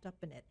story wrapped up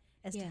in it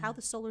as to how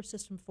the solar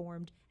system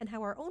formed and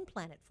how our own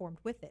planet formed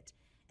with it.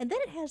 And then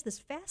it has this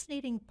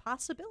fascinating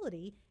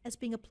possibility as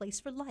being a place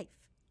for life.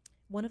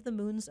 One of the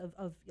moons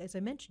of as I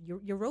mentioned,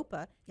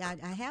 Europa. Yeah,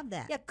 I have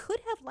that. Yeah, could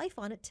have life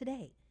on it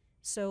today.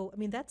 So,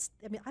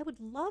 I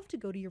would love to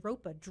go to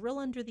Europa, drill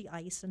under the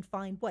ice and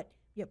find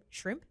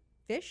shrimp,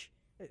 fish,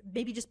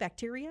 maybe just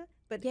bacteria.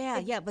 But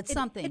but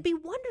something. It'd be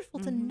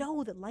wonderful to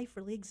know that life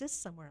really exists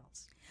somewhere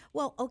else.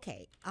 Well,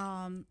 okay.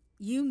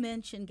 You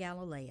mentioned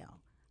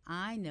Galileo.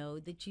 I know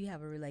that you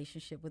have a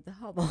relationship with the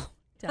Hubble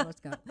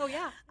telescope. Oh,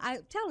 yeah.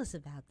 Tell us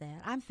about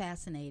that. I'm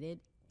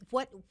fascinated.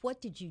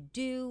 What did you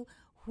do?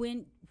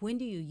 When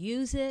do you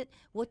use it?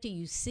 What do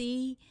you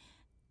see?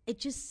 It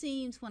just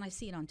seems when I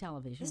see it on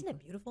television. Isn't it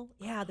beautiful?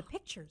 Yeah, the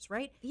pictures,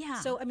 right? Yeah.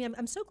 So,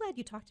 I'm so glad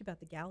you talked about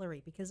the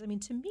gallery because,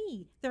 to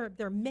me, there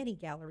are many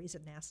galleries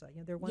at NASA.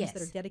 There are ones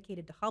that are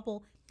dedicated to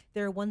Hubble.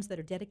 There are ones that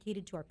are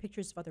dedicated to our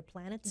pictures of other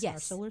planets in our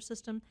solar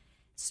system.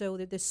 So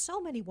there's so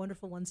many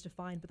wonderful ones to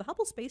find. But the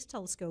Hubble Space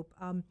Telescope,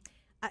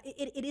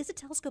 it is a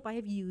telescope I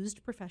have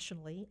used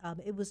professionally.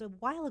 It was a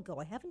while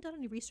ago. I haven't done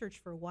any research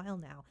for a while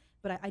now,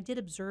 but I did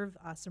observe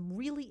some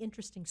really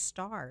interesting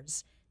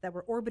stars that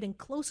were orbiting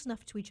close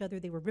enough to each other,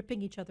 they were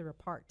ripping each other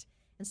apart.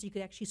 And so you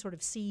could actually sort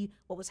of see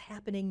what was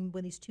happening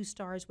when these two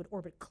stars would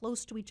orbit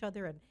close to each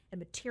other and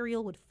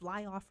material would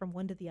fly off from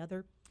one to the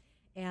other.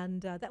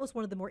 And that was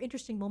one of the more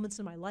interesting moments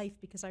in my life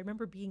because I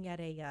remember being at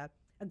a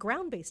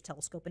ground-based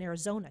telescope in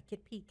Arizona,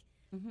 Kitt Peak,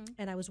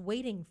 and I was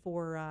waiting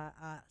for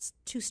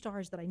two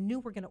stars that I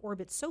knew were going to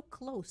orbit so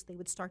close they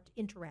would start to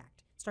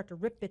interact, start to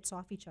rip bits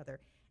off each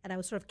other. And I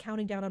was sort of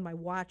counting down on my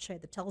watch. I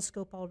had the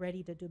telescope all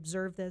ready to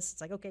observe this. It's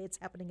like, okay, it's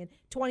happening in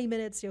 20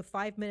 minutes,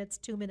 5 minutes,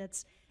 2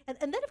 minutes. And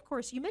then, of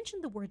course, you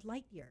mentioned the word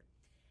light year.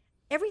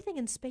 Everything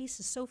in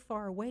space is so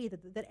far away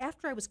that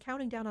after I was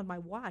counting down on my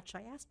watch,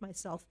 I asked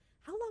myself,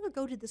 how long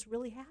ago did this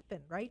really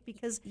happen, right?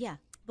 Because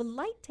the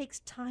light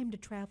takes time to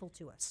travel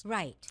to us.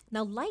 Right.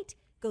 Now, light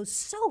goes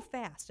so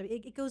fast.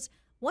 It goes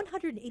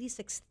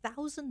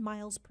 186,000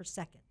 miles per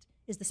second.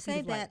 Is the speed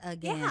of light. Say that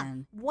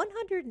again. Yeah,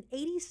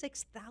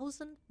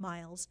 186,000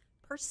 miles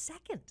per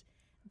second.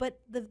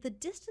 But the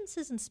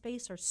distances in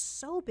space are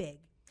so big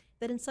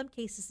that in some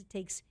cases it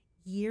takes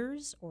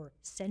years or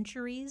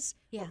centuries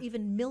or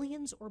even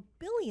millions or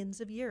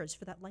billions of years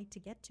for that light to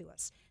get to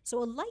us.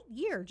 So a light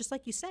year, just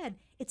like you said,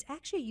 it's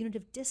actually a unit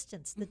of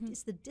distance.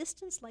 It's the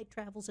distance light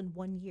travels in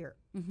 1 year.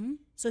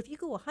 So if you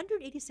go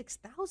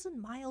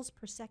 186,000 miles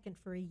per second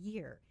for a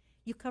year,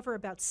 you cover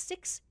about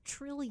 6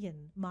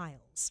 trillion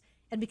miles.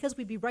 And because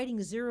we'd be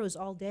writing zeros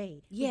all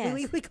day,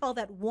 we call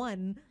that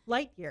 1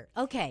 light year.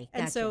 Okay,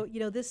 and gotcha. so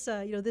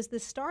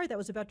this star that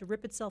was about to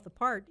rip itself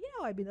apart.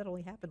 That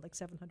only happened like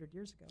 700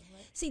 years ago.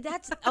 Right? See,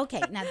 that's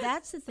okay. Now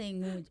that's the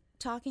thing when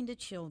talking to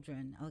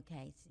children.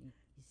 Okay, so you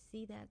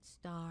see that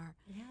star?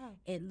 Yeah,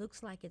 it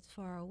looks like it's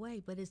far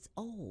away, but it's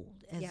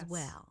old as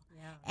well.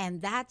 Yeah,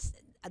 and that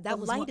the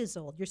was light is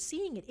old. You're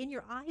seeing it in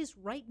your eyes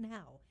right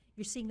now.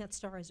 You're seeing that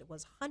star as it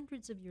was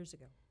hundreds of years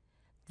ago.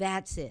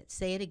 That's it.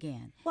 Say it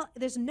again. Well,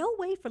 there's no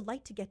way for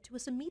light to get to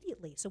us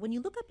immediately. So when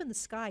you look up in the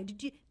sky,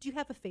 do you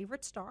have a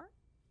favorite star?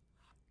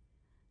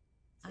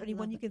 Is there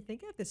anyone you can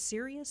think of? The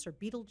Sirius or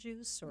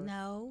Betelgeuse or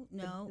no,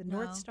 the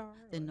North Star?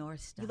 The North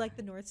Star. You like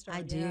the North Star?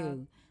 I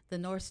do. The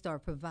North Star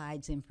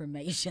provides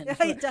information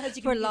it does.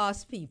 for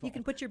lost people. You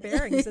can put your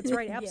bearings. That's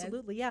right.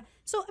 Absolutely. Yeah.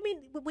 So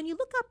when you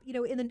look up,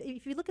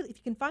 if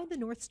you can find the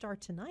North Star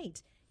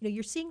tonight,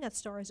 you're seeing that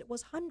star as it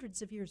was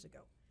hundreds of years ago.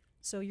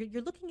 So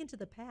you're looking into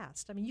the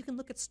past. You can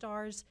look at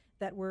stars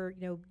that were,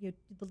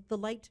 the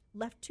light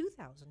left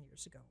 2,000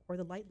 years ago, or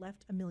the light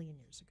left 1,000,000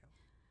 years ago.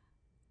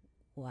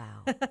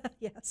 Wow.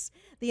 Yes.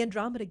 The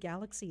Andromeda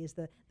Galaxy is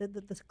the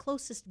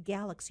closest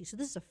galaxy. So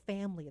this is a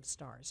family of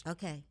stars.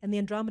 Okay. And the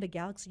Andromeda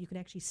Galaxy you can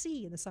actually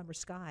see in the summer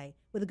sky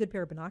with a good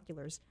pair of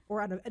binoculars,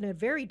 or in a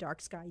very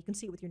dark sky, you can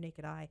see it with your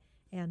naked eye.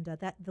 And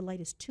the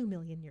light is 2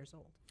 million years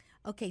old.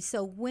 Okay,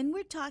 so when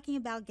we're talking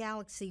about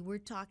galaxy, we're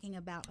talking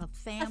about a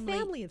family. A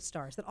family of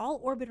stars that all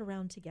orbit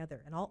around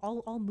together and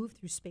all move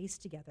through space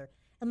together.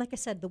 And like I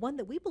said, the one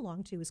that we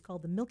belong to is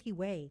called the Milky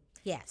Way.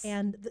 Yes.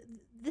 And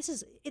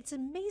it's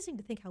amazing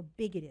to think how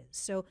big it is.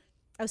 So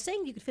I was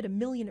saying you could fit 1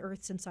 million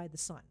Earths inside the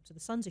sun. So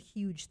the sun's a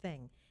huge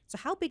thing. So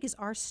how big is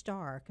our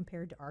star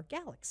compared to our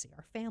galaxy,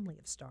 our family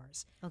of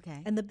stars?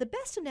 Okay. And the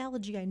best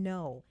analogy I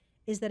know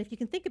is that if you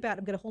can think about,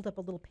 I'm going to hold up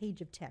a little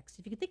page of text.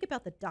 If you can think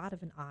about the dot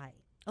of an eye.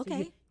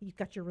 Okay. So you've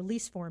got your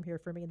release form here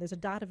for me, and there's a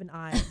dot of an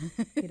eye.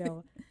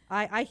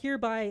 I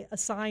hereby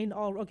assign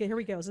all. Okay, here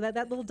we go. So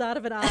that little dot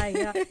of an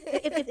eye.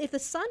 If the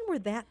sun were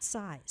that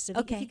size, so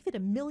if you could fit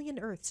 1 million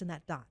Earths in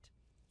that dot,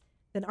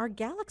 then our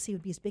galaxy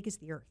would be as big as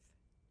the Earth.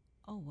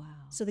 Oh, wow.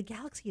 So the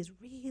galaxy is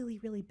really,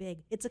 really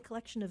big. It's a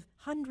collection of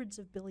hundreds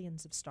of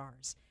billions of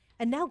stars.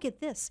 And now get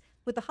this,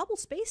 with the Hubble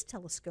Space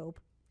Telescope,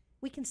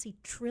 we can see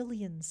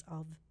trillions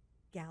of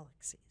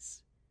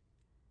galaxies.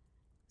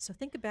 So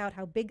think about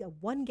how big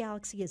one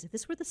galaxy is. If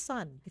this were the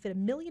sun, you could fit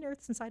 1 million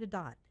Earths inside a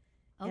dot.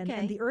 Okay.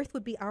 And the Earth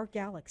would be our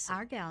galaxy.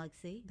 Our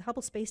galaxy. The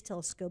Hubble Space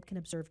Telescope can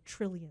observe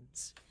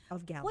trillions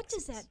of galaxies. What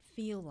does that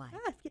feel like?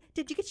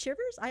 Did you get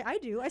shivers? I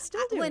do. I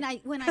still do. When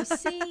I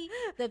see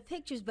the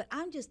pictures, but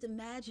I'm just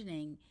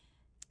imagining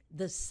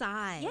the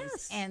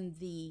size and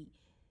the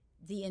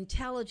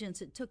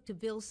intelligence it took to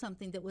build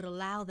something that would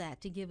allow that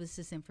to give us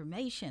this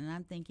information. And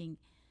I'm thinking,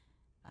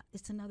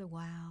 it's another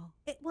wow.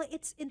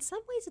 It's in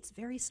some ways it's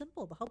very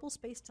simple. The Hubble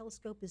Space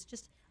Telescope is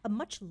just a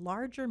much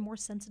larger, more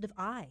sensitive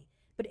eye,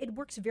 but it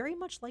works very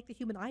much like the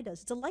human eye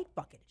does. It's a light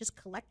bucket. It just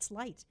collects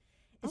light.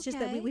 It's just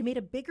that we made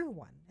a bigger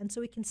one, and so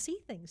we can see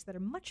things that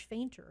are much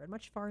fainter and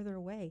much farther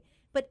away.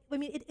 But I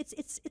mean,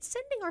 it's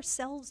sending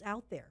ourselves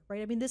out there,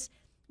 right? I mean,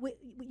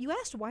 you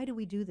asked why do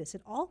we do this?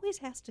 It always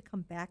has to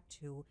come back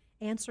to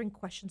answering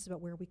questions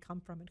about where we come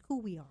from and who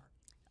we are.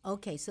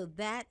 Okay, so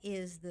that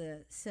is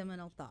the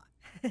seminal thought.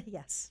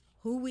 Yes.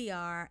 Who we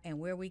are and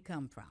where we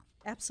come from.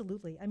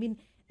 Absolutely. I mean,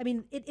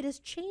 it has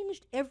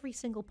changed every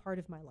single part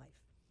of my life.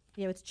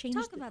 It's changed.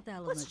 Talk about that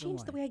a little bit more. It's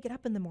changed the way I get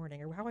up in the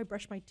morning, or how I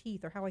brush my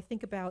teeth, or how I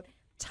think about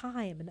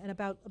time and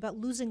about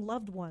losing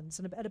loved ones,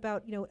 and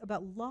about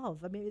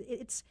love. I mean,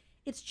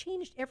 it's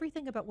changed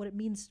everything about what it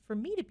means for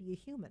me to be a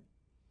human,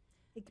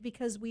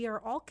 because we are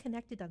all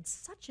connected on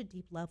such a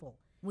deep level.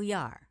 We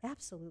are.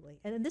 Absolutely.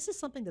 And this is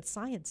something that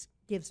science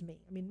gives me.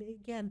 I mean,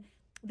 again,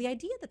 the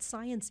idea that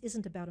science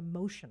isn't about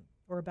emotion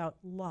or about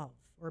love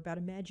or about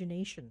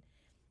imagination.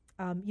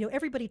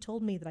 Everybody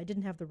told me that I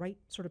didn't have the right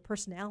sort of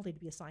personality to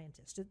be a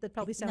scientist. That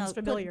probably sounds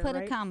familiar, put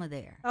right? a comma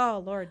there.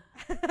 Oh, Lord.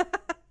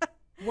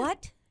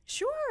 What?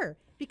 Sure.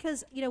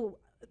 Because,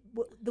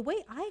 the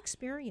way I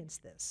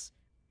experienced this,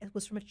 it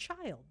was from a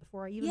child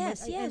before I even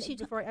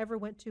before I ever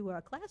went to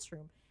a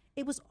classroom.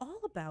 It was all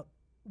about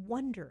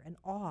wonder and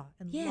awe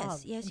and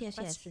love and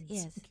questions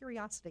and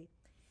curiosity.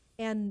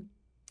 And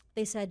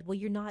they said, well,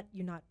 you're not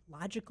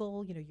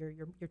logical,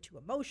 you're too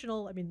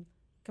emotional. I mean,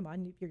 come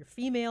on, you're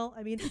female.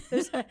 I mean,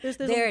 there's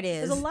there it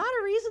is. There's a lot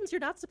of reasons you're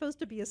not supposed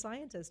to be a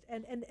scientist.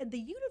 And the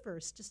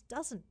universe just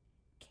doesn't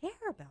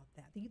care about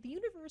that. The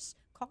universe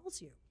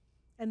calls you,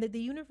 and the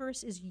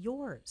universe is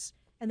yours.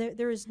 And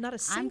there is not a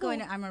single...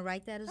 I'm going to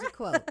write that as a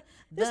quote.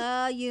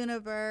 The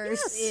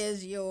universe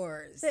is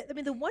yours. I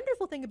mean, the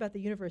wonderful thing about the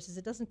universe is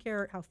it doesn't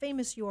care how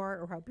famous you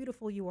are or how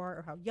beautiful you are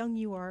or how young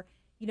you are.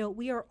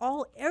 We are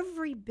all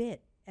every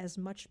bit as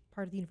much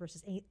part of the universe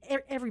as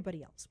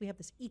everybody else. We have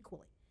this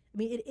equally. I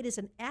mean, it is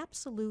an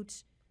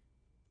absolute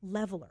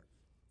leveler.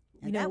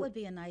 And that would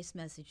be a nice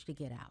message to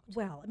get out.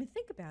 Well, I mean,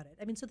 think about it.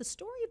 I mean, so the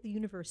story of the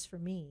universe for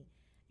me...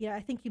 I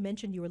think you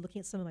mentioned you were looking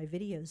at some of my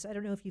videos. I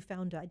don't know if you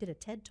found, I did a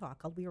TED Talk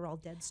called We Are All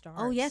Dead Stars.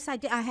 Oh, yes, I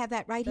did. I have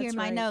that here in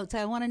my notes.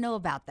 I want to know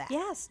about that.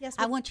 Yes.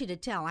 I want you to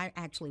tell. I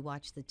actually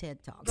watched the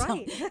TED Talk.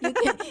 Right.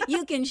 So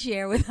you can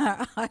share with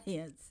our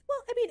audience. Well,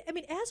 I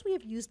mean, as we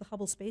have used the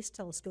Hubble Space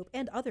Telescope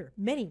and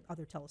many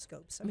other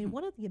telescopes, I mean,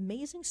 one of the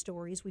amazing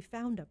stories we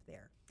found up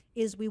there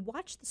is we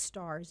watched the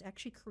stars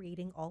actually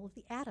creating all of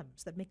the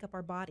atoms that make up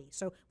our body.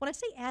 So when I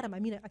say atom, I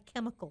mean a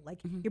chemical, like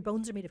your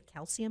bones are made of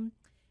calcium.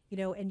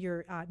 And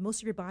your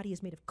most of your body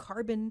is made of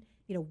carbon.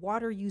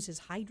 Water uses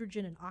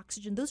hydrogen and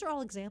oxygen. Those are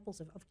all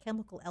examples of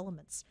chemical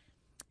elements.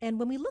 And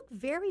when we look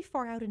very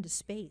far out into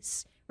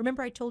space,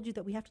 remember I told you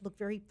that we have to look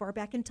very far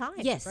back in time,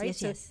 yes, right?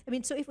 Yes. I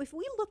mean, so if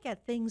we look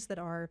at things that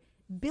are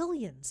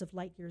billions of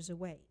light years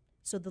away,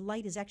 so the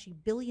light is actually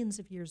billions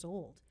of years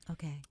old,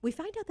 okay, we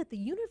find out that the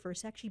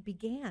universe actually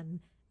began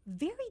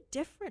very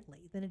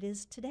differently than it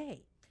is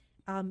today.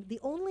 The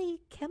only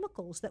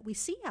chemicals that we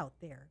see out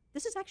there,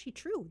 this is actually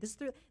true. This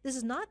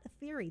is not a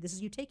theory. This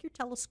is, you take your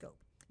telescope,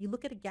 you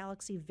look at a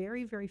galaxy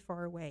very, very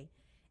far away,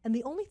 and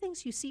the only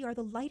things you see are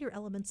the lighter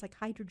elements like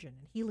hydrogen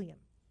and helium.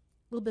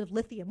 little bit of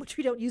lithium, which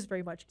we don't use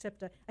very much,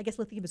 except I guess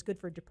lithium is good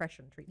for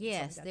depression treatment.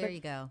 Yes, Like there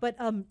you go. But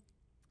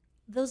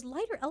those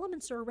lighter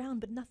elements are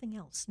around, but nothing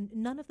else.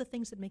 None of the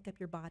things that make up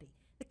your body.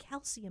 The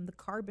calcium, the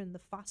carbon, the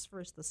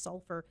phosphorus, the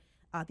sulfur,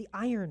 the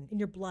iron in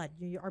your blood.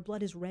 Our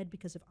blood is red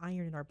because of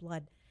iron in our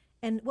blood.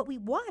 And what we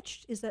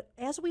watched is that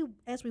as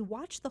we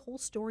watched the whole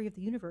story of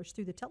the universe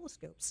through the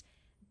telescopes,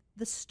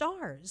 the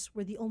stars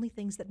were the only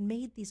things that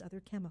made these other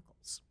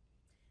chemicals.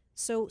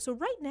 So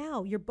right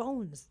now, your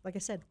bones, like I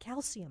said,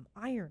 calcium,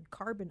 iron,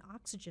 carbon,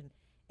 oxygen,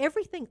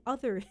 everything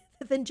other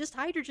than just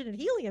hydrogen and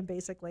helium,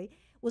 basically,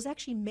 was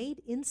actually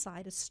made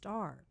inside a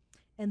star.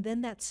 And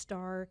then that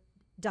star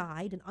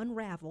died and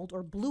unraveled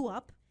or blew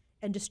up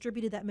and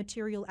distributed that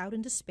material out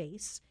into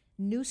space.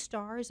 New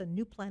stars and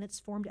new planets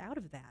formed out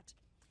of that.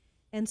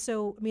 And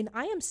so, I mean,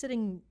 I am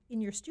sitting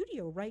in your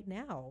studio right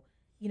now,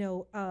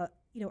 a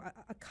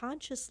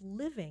conscious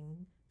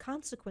living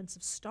consequence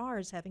of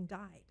stars having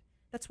died.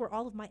 That's where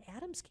all of my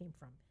atoms came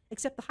from,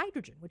 except the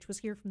hydrogen, which was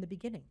here from the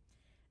beginning.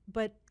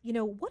 But,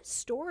 what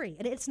story?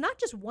 And it's not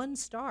just one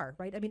star,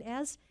 right? I mean,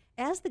 as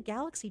the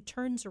galaxy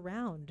turns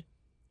around,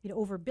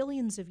 over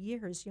billions of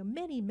years,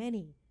 many,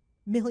 many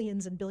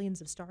millions and billions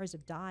of stars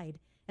have died,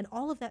 and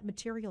all of that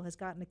material has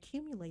gotten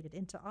accumulated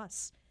into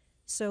us.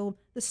 So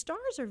the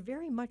stars are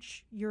very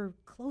much your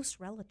close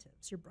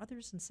relatives, your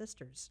brothers and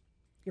sisters,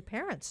 your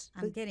parents.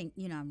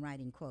 I'm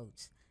writing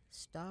quotes.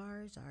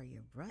 Stars are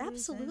your brothers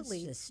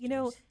Absolutely. and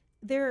sisters.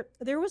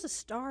 There was a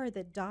star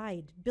that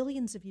died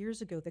billions of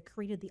years ago that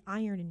created the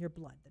iron in your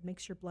blood that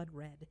makes your blood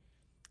red.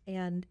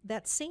 And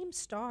that same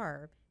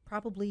star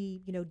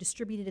probably,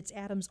 distributed its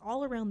atoms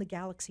all around the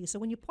galaxy. So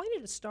when you point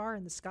at a star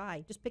in the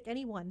sky, just pick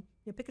any one,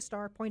 pick a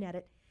star, point at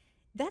it.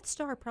 That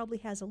star probably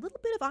has a little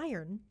bit of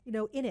iron,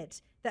 in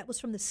it that was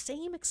from the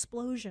same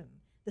explosion,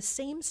 the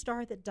same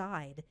star that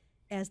died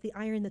as the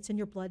iron that's in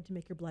your blood to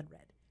make your blood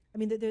red. I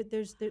mean,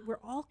 we're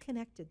all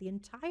connected. The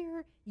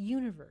entire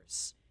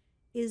universe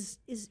is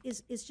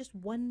just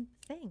one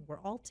thing.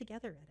 We're all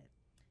together in it.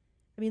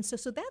 I mean,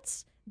 so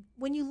that's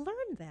when you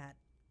learn that,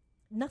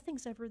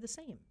 nothing's ever the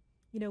same.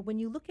 When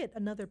you look at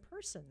another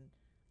person,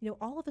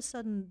 all of a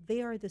sudden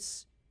they are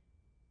this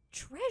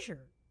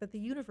treasure that the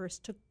universe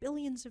took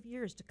billions of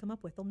years to come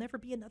up with. There'll never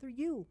be another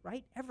you,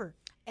 right? Ever.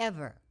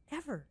 Ever.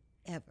 Ever.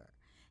 Ever.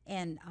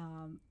 And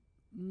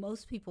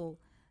most people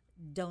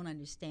don't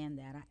understand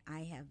that.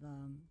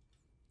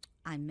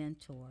 I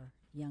mentor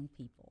young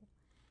people.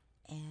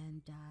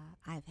 And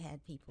I've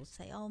had people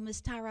say, "Oh,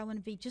 Miss Tyra, I want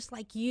to be just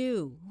like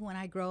you when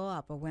I grow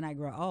up or when I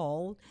grow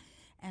old."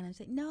 And I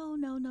say, no,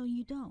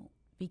 you don't.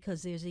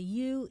 Because there's a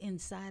you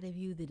inside of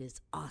you that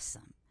is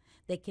awesome,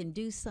 that can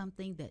do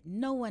something that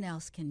no one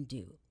else can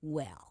do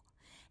well.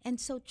 And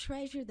so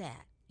treasure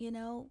that,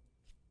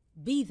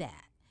 be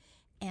that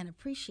and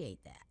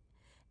appreciate that.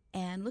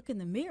 And look in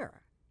the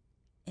mirror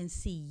and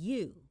see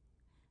you.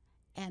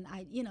 And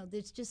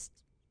there's just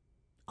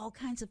all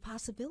kinds of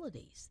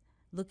possibilities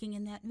looking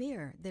in that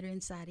mirror that are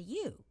inside of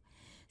you.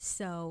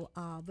 So,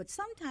 but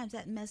sometimes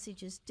that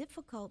message is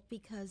difficult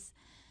because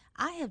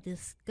I have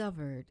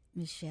discovered,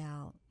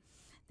 Michelle,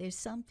 there's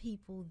some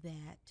people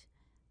that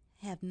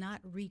have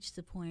not reached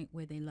the point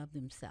where they love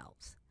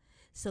themselves.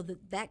 So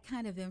that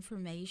kind of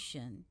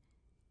information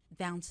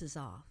bounces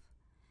off,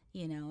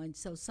 and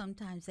so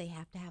sometimes they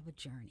have to have a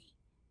journey.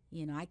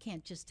 I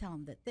can't just tell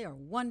them that they're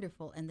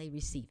wonderful and they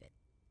receive it.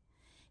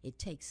 It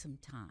takes some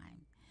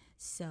time.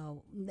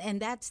 So,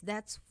 and that's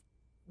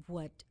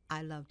what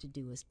I love to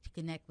do, is to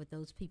connect with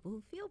those people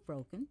who feel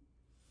broken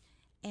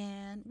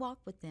and walk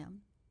with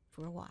them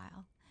for a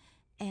while.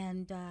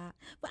 And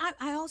but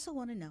I also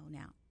want to know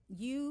now,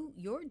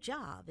 your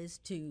job is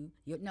to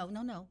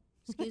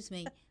excuse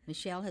me,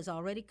 Michelle has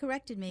already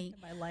corrected me.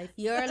 My life.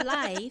 Your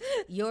life,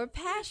 your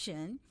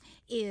passion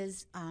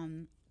is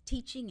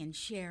teaching and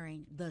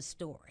sharing the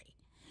story.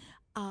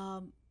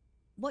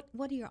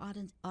 What are your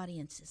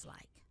audiences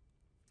like?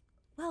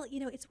 Well,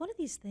 it's one of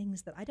these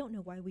things that I don't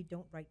know why we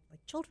don't write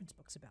like children's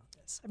books about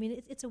this. I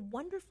mean, it's a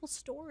wonderful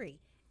story,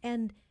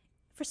 and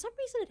for some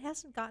reason, it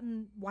hasn't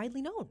gotten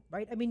widely known,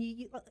 right? I mean,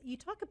 you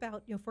talk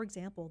about, for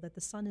example, that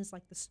the sun is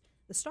like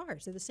the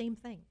stars; they're the same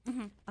thing.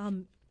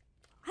 Mm-hmm.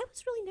 I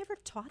was really never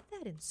taught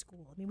that in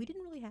school. I mean, we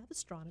didn't really have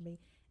astronomy,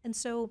 and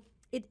so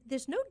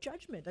there's no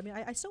judgment. I mean,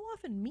 I so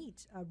often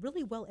meet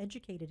really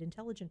well-educated,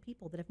 intelligent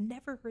people that have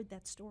never heard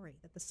that story,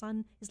 that the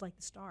sun is like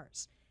the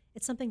stars.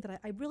 It's something that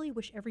I really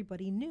wish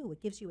everybody knew.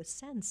 It gives you a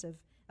sense of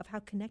how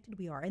connected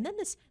we are. And then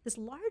this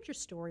larger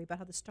story about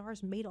how the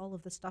stars made all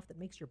of the stuff that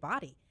makes your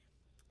body.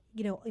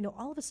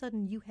 All of a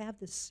sudden you have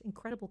this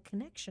incredible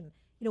connection.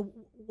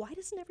 Why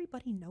doesn't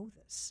everybody know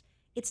this?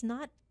 It's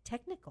not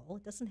technical.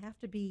 It doesn't have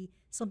to be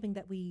something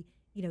that we,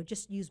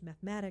 just use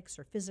mathematics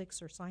or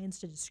physics or science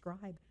to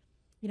describe.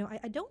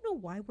 I don't know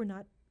why we're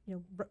not,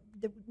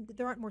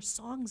 there aren't more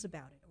songs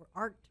about it or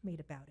art made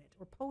about it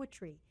or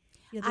poetry.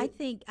 I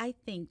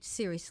think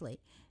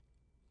seriously,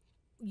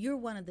 you're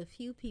one of the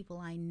few people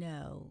I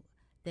know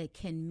that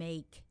can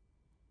make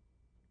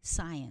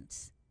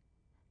science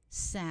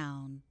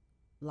sound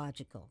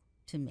logical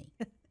to me.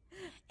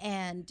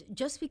 And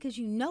just because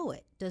you know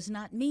it does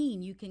not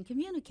mean you can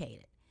communicate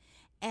it.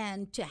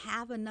 And to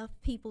have enough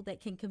people that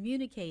can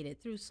communicate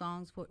it through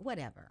songs,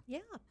 whatever. Yeah.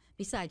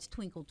 Besides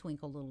Twinkle,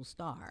 Twinkle, Little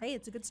Star. Hey,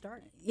 it's a good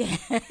start. Yeah.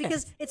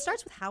 Because it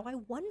starts with how I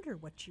wonder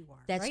what you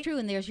are. That's right? true,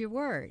 and there's your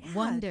word. Yeah,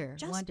 Wonder.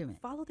 just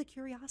Wonderment. follow the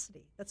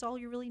curiosity. That's all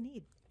you really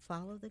need.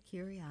 Follow the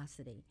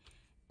curiosity.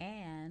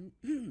 And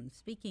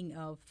speaking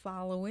of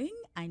following,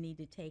 I need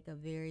to take a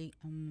very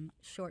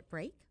short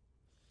break.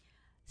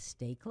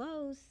 Stay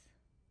close.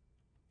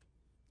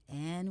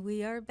 And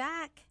we are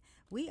back.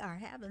 We are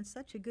having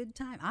such a good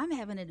time. I'm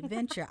having an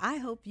adventure. I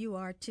hope you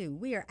are too.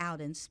 We are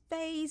out in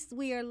space.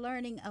 We are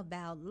learning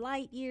about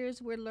light years.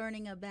 We're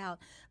learning about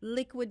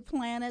liquid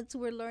planets.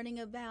 We're learning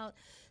about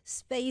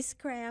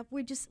spacecraft.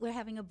 We're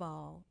having a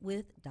ball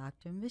with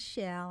Dr.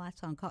 Michelle.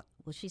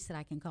 She said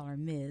I can call her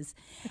Ms.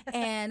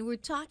 And we're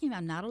talking about,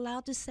 I'm not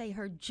allowed to say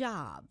her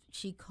job.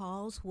 She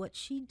calls what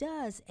she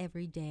does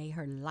every day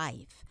her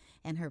life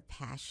and her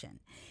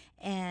passion.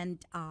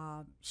 And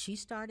she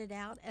started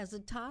out as a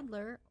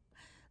toddler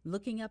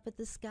looking up at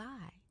the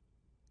sky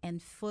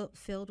and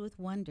filled with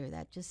wonder.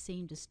 That just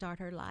seemed to start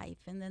her life.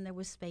 And then there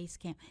was space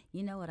camp.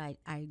 You know what?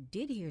 I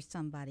did hear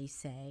somebody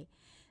say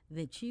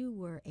that you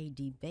were a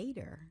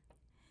debater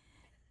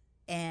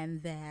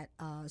and that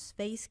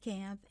space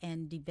camp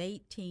and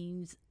debate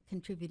teams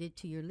contributed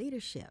to your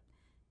leadership.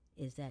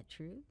 Is that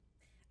true?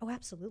 Oh,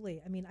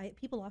 absolutely. I mean,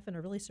 people often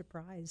are really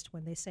surprised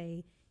when they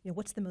say,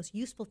 what's the most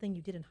useful thing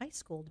you did in high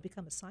school to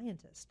become a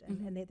scientist?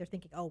 And, they're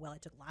thinking, oh, well, I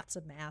took lots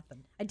of math.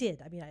 And I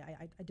did. I mean,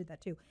 I did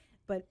that too.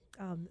 But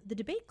the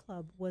debate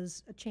club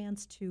was a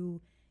chance to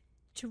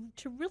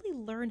really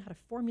learn how to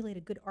formulate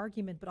a good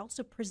argument, but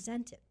also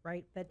present it,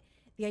 right? That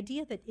the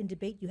idea that in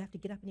debate you have to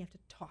get up and you have to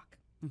talk.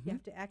 You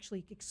have to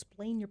actually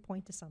explain your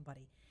point to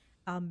somebody.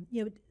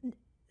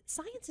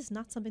 Science is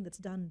not something that's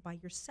done by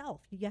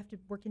yourself. You have to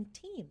work in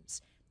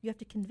teams. You have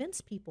to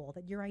convince people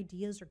that your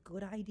ideas are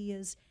good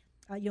ideas.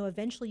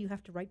 Eventually you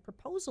have to write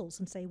proposals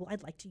and say, well,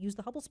 I'd like to use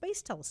the Hubble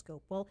Space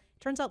Telescope. Well, it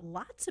turns out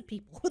lots of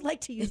people would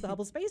like to use the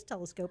Hubble Space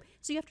Telescope.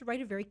 So you have to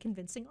write a very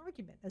convincing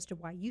argument as to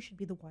why you should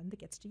be the one that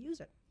gets to use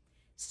it.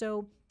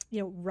 So,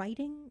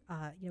 writing,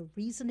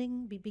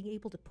 reasoning, being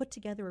able to put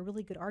together a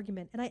really good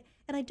argument. And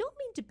I don't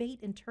mean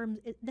debate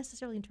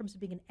necessarily in terms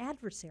of being an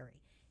adversary.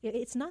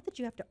 It's not that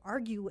you have to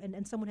argue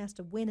and someone has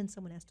to win and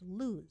someone has to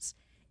lose.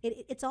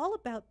 It's all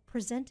about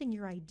presenting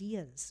your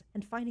ideas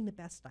and finding the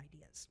best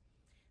ideas.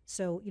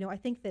 So, I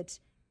think that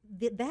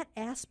that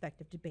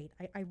aspect of debate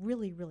I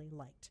really, really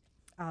liked.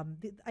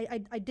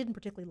 I didn't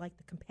particularly like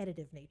the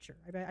competitive nature.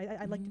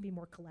 I like to be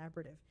more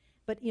collaborative.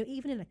 But,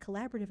 even in a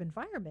collaborative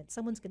environment,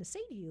 someone's going to say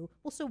to you,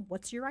 well, so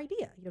what's your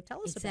idea?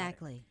 Tell us about it.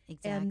 Exactly.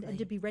 And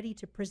to be ready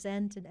to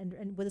present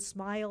and with a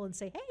smile and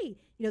say, hey,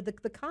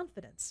 the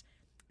confidence.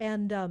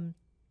 And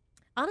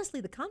honestly,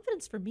 the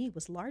confidence for me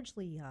was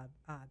largely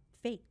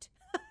faked.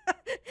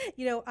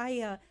 You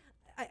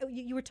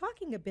were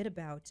talking a bit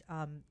about,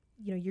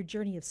 your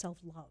journey of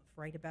self-love,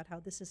 right? About how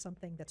this is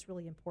something that's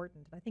really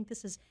important. And I think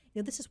this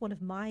is one of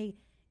my,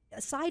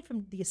 aside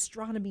from the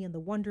astronomy and the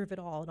wonder of it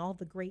all and all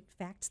the great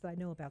facts that I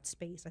know about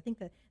space, I think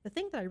that the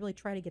thing that I really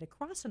try to get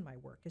across in my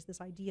work is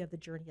this idea of the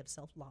journey of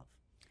self-love.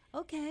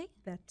 Okay.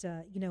 That,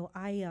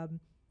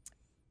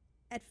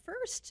 at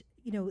first,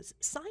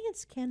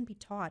 science can be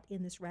taught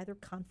in this rather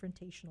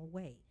confrontational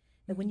way.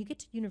 That when you get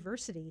to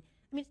university,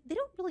 I mean, they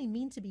don't really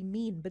mean to be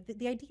mean, but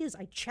the idea is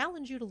I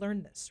challenge you to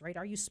learn this, right?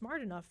 Are you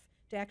smart enough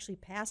to actually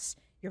pass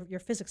your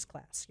physics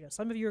class?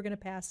 Some of you are going to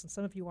pass and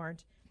some of you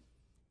aren't.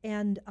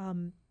 And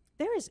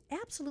there is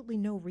absolutely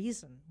no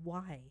reason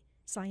why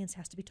science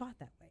has to be taught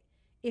that way.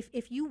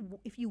 If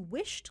you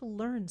wish to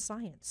learn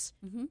science,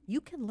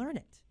 you can learn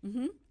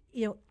it.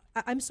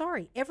 I'm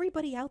sorry,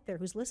 everybody out there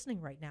who's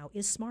listening right now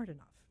is smart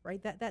enough,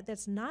 right?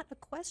 That's not a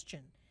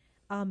question.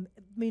 I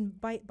mean,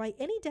 by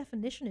any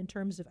definition in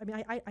terms of,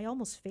 I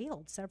almost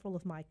failed several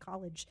of my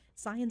college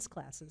science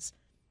classes.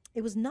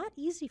 It was not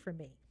easy for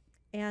me.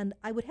 And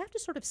I would have to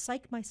sort of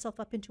psych myself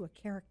up into a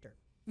character.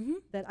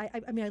 That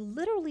I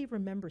literally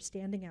remember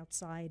standing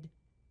outside,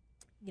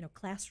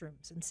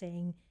 classrooms and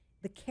saying,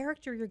 the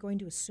character you're going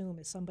to assume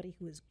is somebody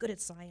who is good at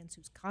science,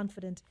 who's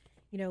confident,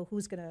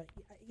 who's going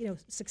to,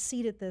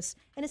 succeed at this.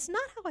 And it's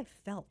not how I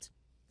felt.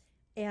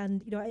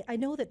 And, I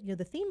know that, your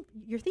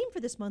theme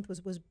for this month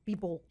was be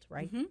bold,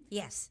 right?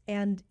 Yes.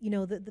 And,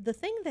 the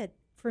thing that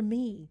for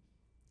me,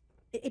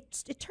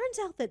 it turns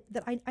out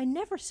that I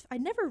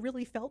never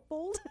really felt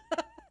bold.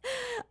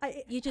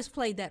 You just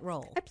played that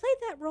role. I played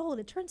that role, and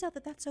it turns out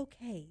that that's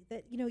okay.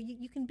 That,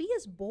 you can be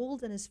as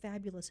bold and as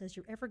fabulous as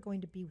you're ever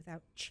going to be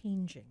without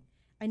changing.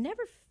 I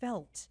never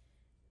felt,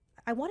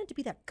 I wanted to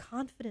be that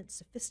confident,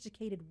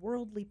 sophisticated,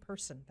 worldly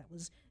person that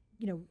was,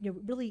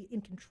 really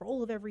in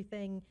control of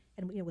everything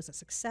and, was a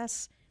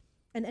success.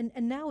 And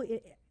now,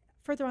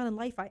 further on in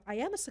life, I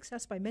am a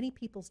success by many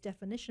people's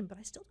definition, but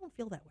I still don't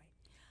feel that way.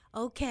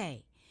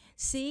 Okay.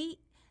 See,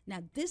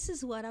 Now, this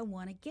is what I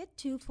want to get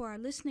to for our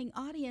listening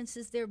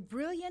audiences. There are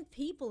brilliant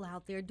people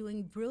out there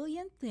doing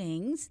brilliant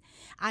things.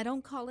 I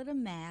don't call it a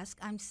mask.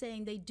 I'm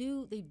saying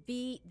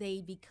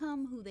they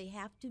become who they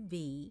have to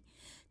be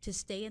to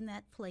stay in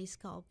that place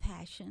called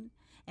passion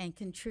and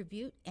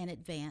contribute and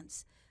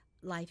advance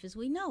life as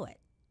we know it.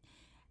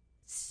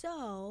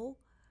 So,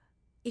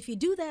 if you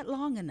do that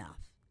long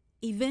enough,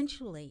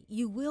 eventually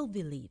you will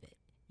believe it.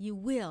 You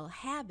will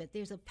have it.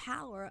 There's a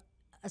power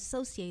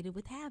associated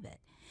with habit.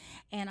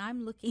 And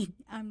I'm looking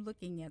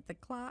at the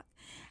clock,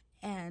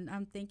 and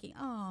I'm thinking,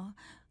 oh,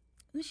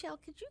 Michelle,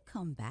 could you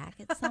come back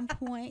at some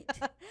point?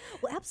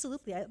 Well,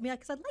 absolutely. I mean,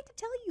 because I'd like to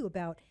tell you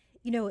about,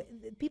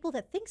 people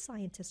that think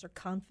scientists are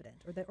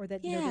confident, or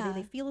that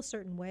they feel a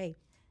certain way.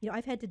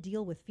 I've had to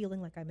deal with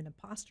feeling like I'm an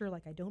imposter,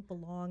 like I don't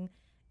belong,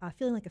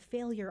 feeling like a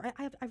failure.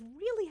 I've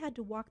really had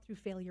to walk through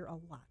failure a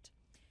lot.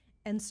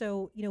 And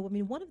so,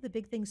 one of the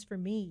big things for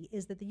me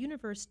is that the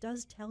universe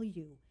does tell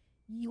you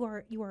you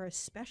are a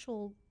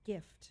special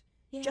gift,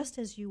 just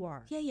as you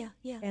are. Yeah.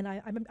 And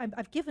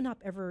I've given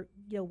up ever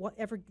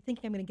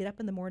thinking I'm going to get up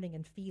in the morning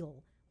and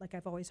feel like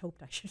I've always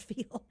hoped I should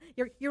feel.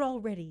 You're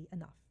already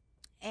enough.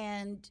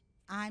 And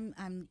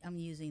I'm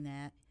using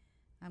that.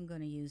 I'm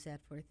going to use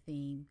that for a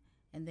theme,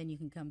 and then you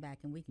can come back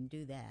and we can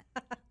do that.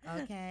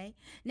 Okay.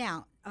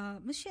 Now,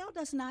 Michelle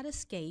does not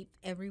escape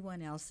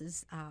everyone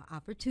else's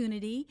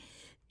opportunity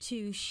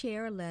to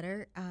share a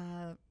letter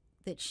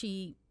that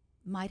she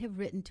might have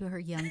written to her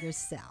younger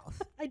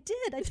self. I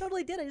did. I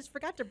totally did. I just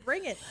forgot to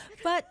bring it.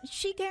 But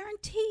she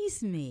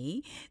guarantees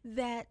me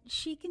that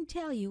she can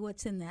tell you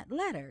what's in that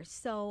letter.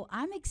 So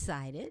I'm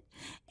excited,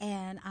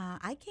 and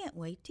I can't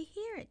wait to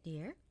hear it,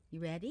 dear.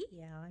 You ready?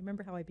 Yeah, I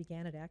remember how I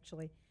began it,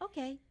 actually.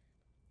 Okay.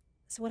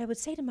 So what I would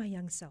say to my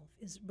young self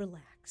is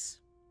relax.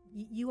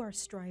 You are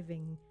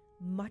striving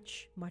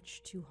much,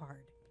 much too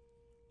hard.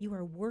 You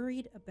are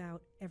worried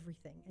about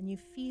everything, and you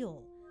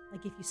feel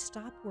like if you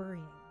stop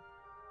worrying,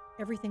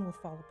 everything will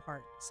fall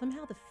apart.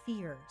 Somehow the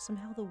fear,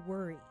 somehow the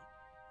worry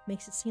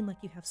makes it seem like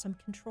you have some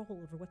control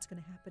over what's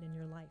going to happen in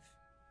your life.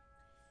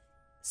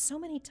 So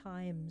many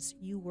times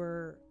you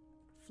were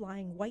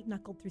flying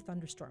white-knuckled through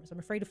thunderstorms. I'm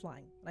afraid of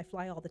flying, and I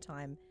fly all the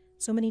time.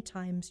 So many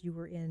times you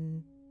were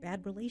in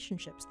bad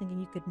relationships,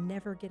 thinking you could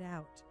never get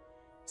out.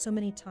 So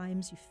many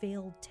times you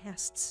failed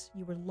tests,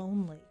 you were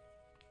lonely.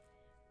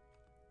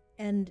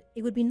 And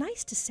it would be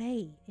nice to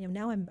say,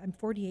 now I'm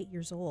 48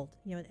 years old,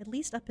 at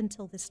least up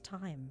until this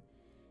time,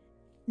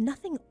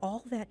 nothing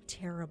all that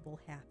terrible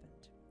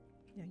happened.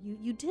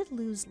 You did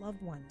lose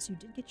loved ones. You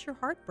did get your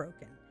heart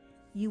broken.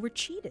 You were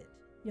cheated.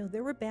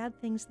 There were bad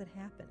things that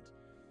happened.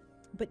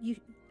 But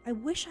I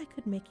wish I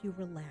could make you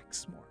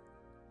relax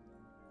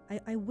more.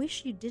 I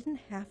wish you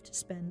didn't have to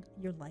spend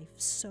your life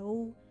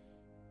so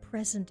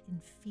present in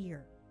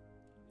fear.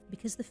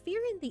 Because the fear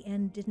in the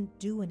end didn't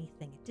do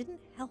anything. It didn't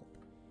help.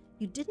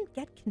 You didn't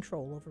get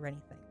control over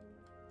anything.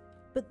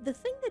 But the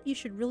thing that you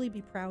should really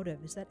be proud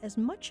of is that as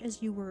much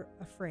as you were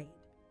afraid,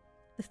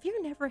 the fear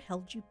never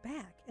held you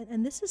back.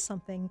 And this is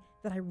something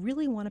that I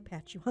really want to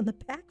pat you on the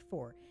back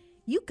for.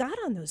 You got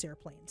on those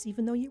airplanes,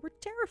 even though you were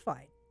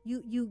terrified.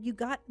 You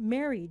got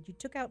married. You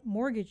took out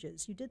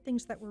mortgages. You did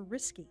things that were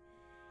risky.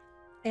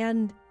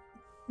 And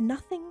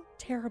nothing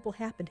terrible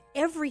happened.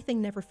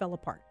 Everything never fell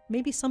apart.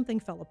 Maybe something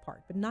fell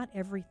apart, but not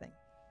everything.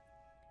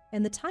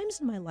 And the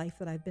times in my life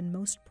that I've been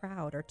most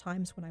proud are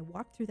times when I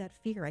walked through that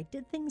fear. I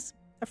did things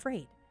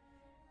afraid.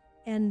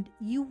 And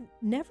you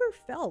never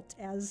felt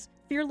as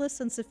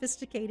fearless and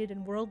sophisticated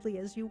and worldly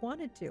as you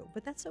wanted to.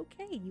 But that's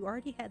okay. You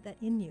already had that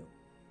in you.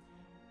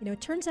 It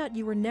turns out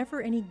you were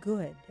never any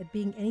good at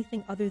being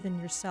anything other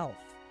than yourself.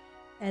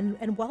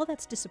 And while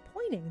that's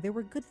disappointing, there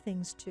were good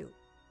things too.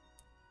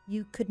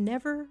 You could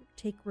never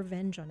take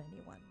revenge on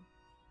anyone.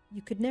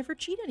 You could never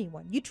cheat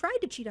anyone. You tried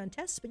to cheat on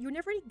tests, but you were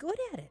never any good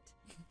at it.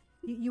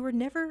 You were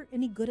never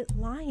any good at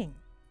lying.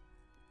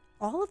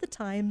 All of the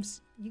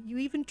times you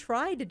even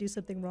tried to do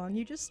something wrong,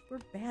 you just were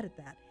bad at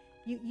that.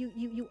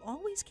 You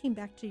always came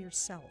back to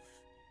yourself.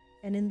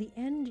 And in the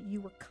end,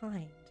 you were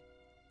kind.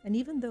 And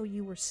even though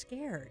you were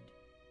scared,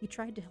 you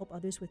tried to help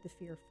others with the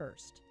fear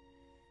first.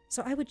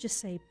 So I would just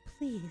say,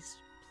 please,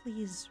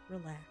 please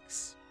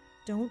relax.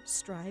 Don't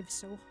strive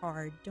so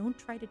hard. Don't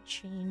try to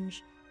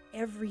change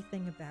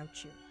everything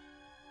about you.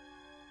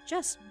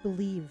 Just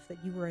believe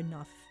that you were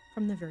enough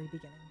from the very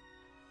beginning.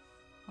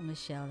 Oh,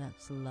 Michelle,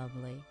 that's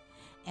lovely.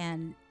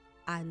 And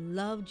I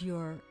loved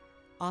your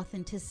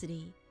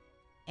authenticity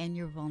and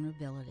your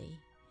vulnerability.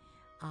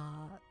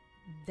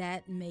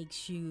 That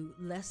makes you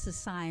less a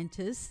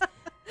scientist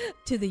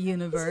to the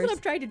universe. This is what I'm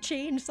trying to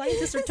change.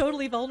 Scientists are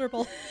totally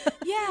vulnerable.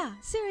 Yeah,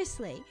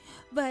 seriously.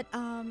 But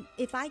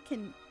if I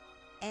can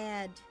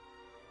add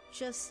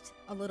just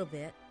a little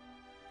bit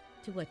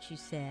to what you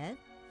said,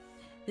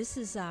 this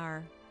is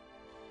our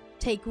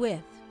take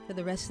with for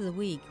the rest of the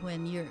week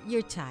when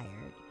you're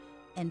tired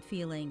and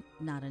feeling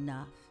not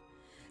enough.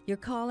 Your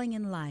calling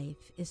in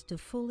life is to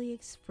fully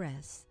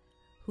express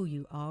who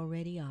you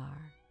already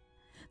are.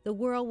 The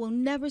world will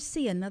never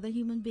see another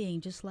human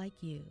being just like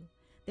you.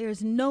 There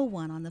is no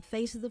one on the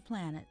face of the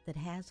planet that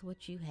has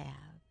what you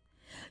have.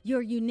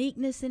 Your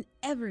uniqueness in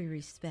every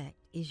respect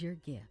is your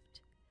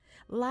gift.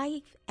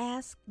 Life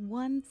asks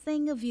one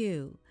thing of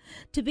you,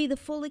 to be the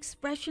full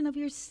expression of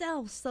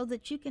yourself so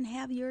that you can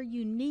have your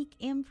unique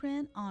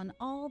imprint on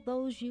all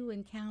those you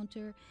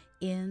encounter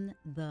in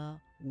the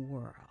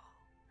world.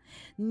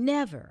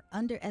 Never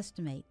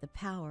underestimate the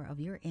power of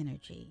your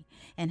energy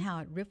and how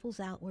it ripples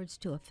outwards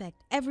to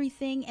affect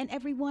everything and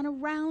everyone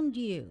around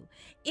you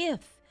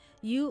if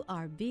you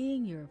are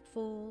being your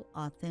full,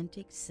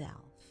 authentic self.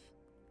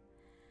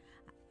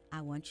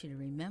 I want you to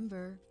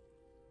remember,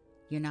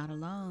 you're not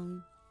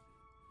alone.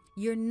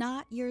 You're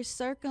not your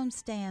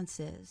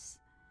circumstances.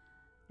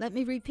 Let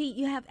me repeat,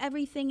 you have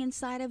everything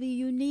inside of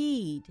you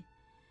need.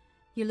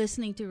 You're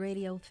listening to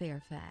Radio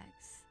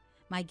Fairfax.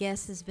 My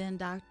guest has been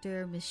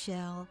Dr.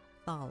 Michelle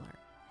Thaller.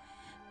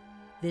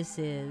 This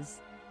is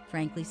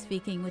Frankly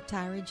Speaking with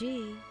Tyra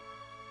G.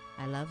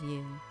 I love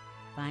you.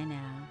 Bye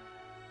now.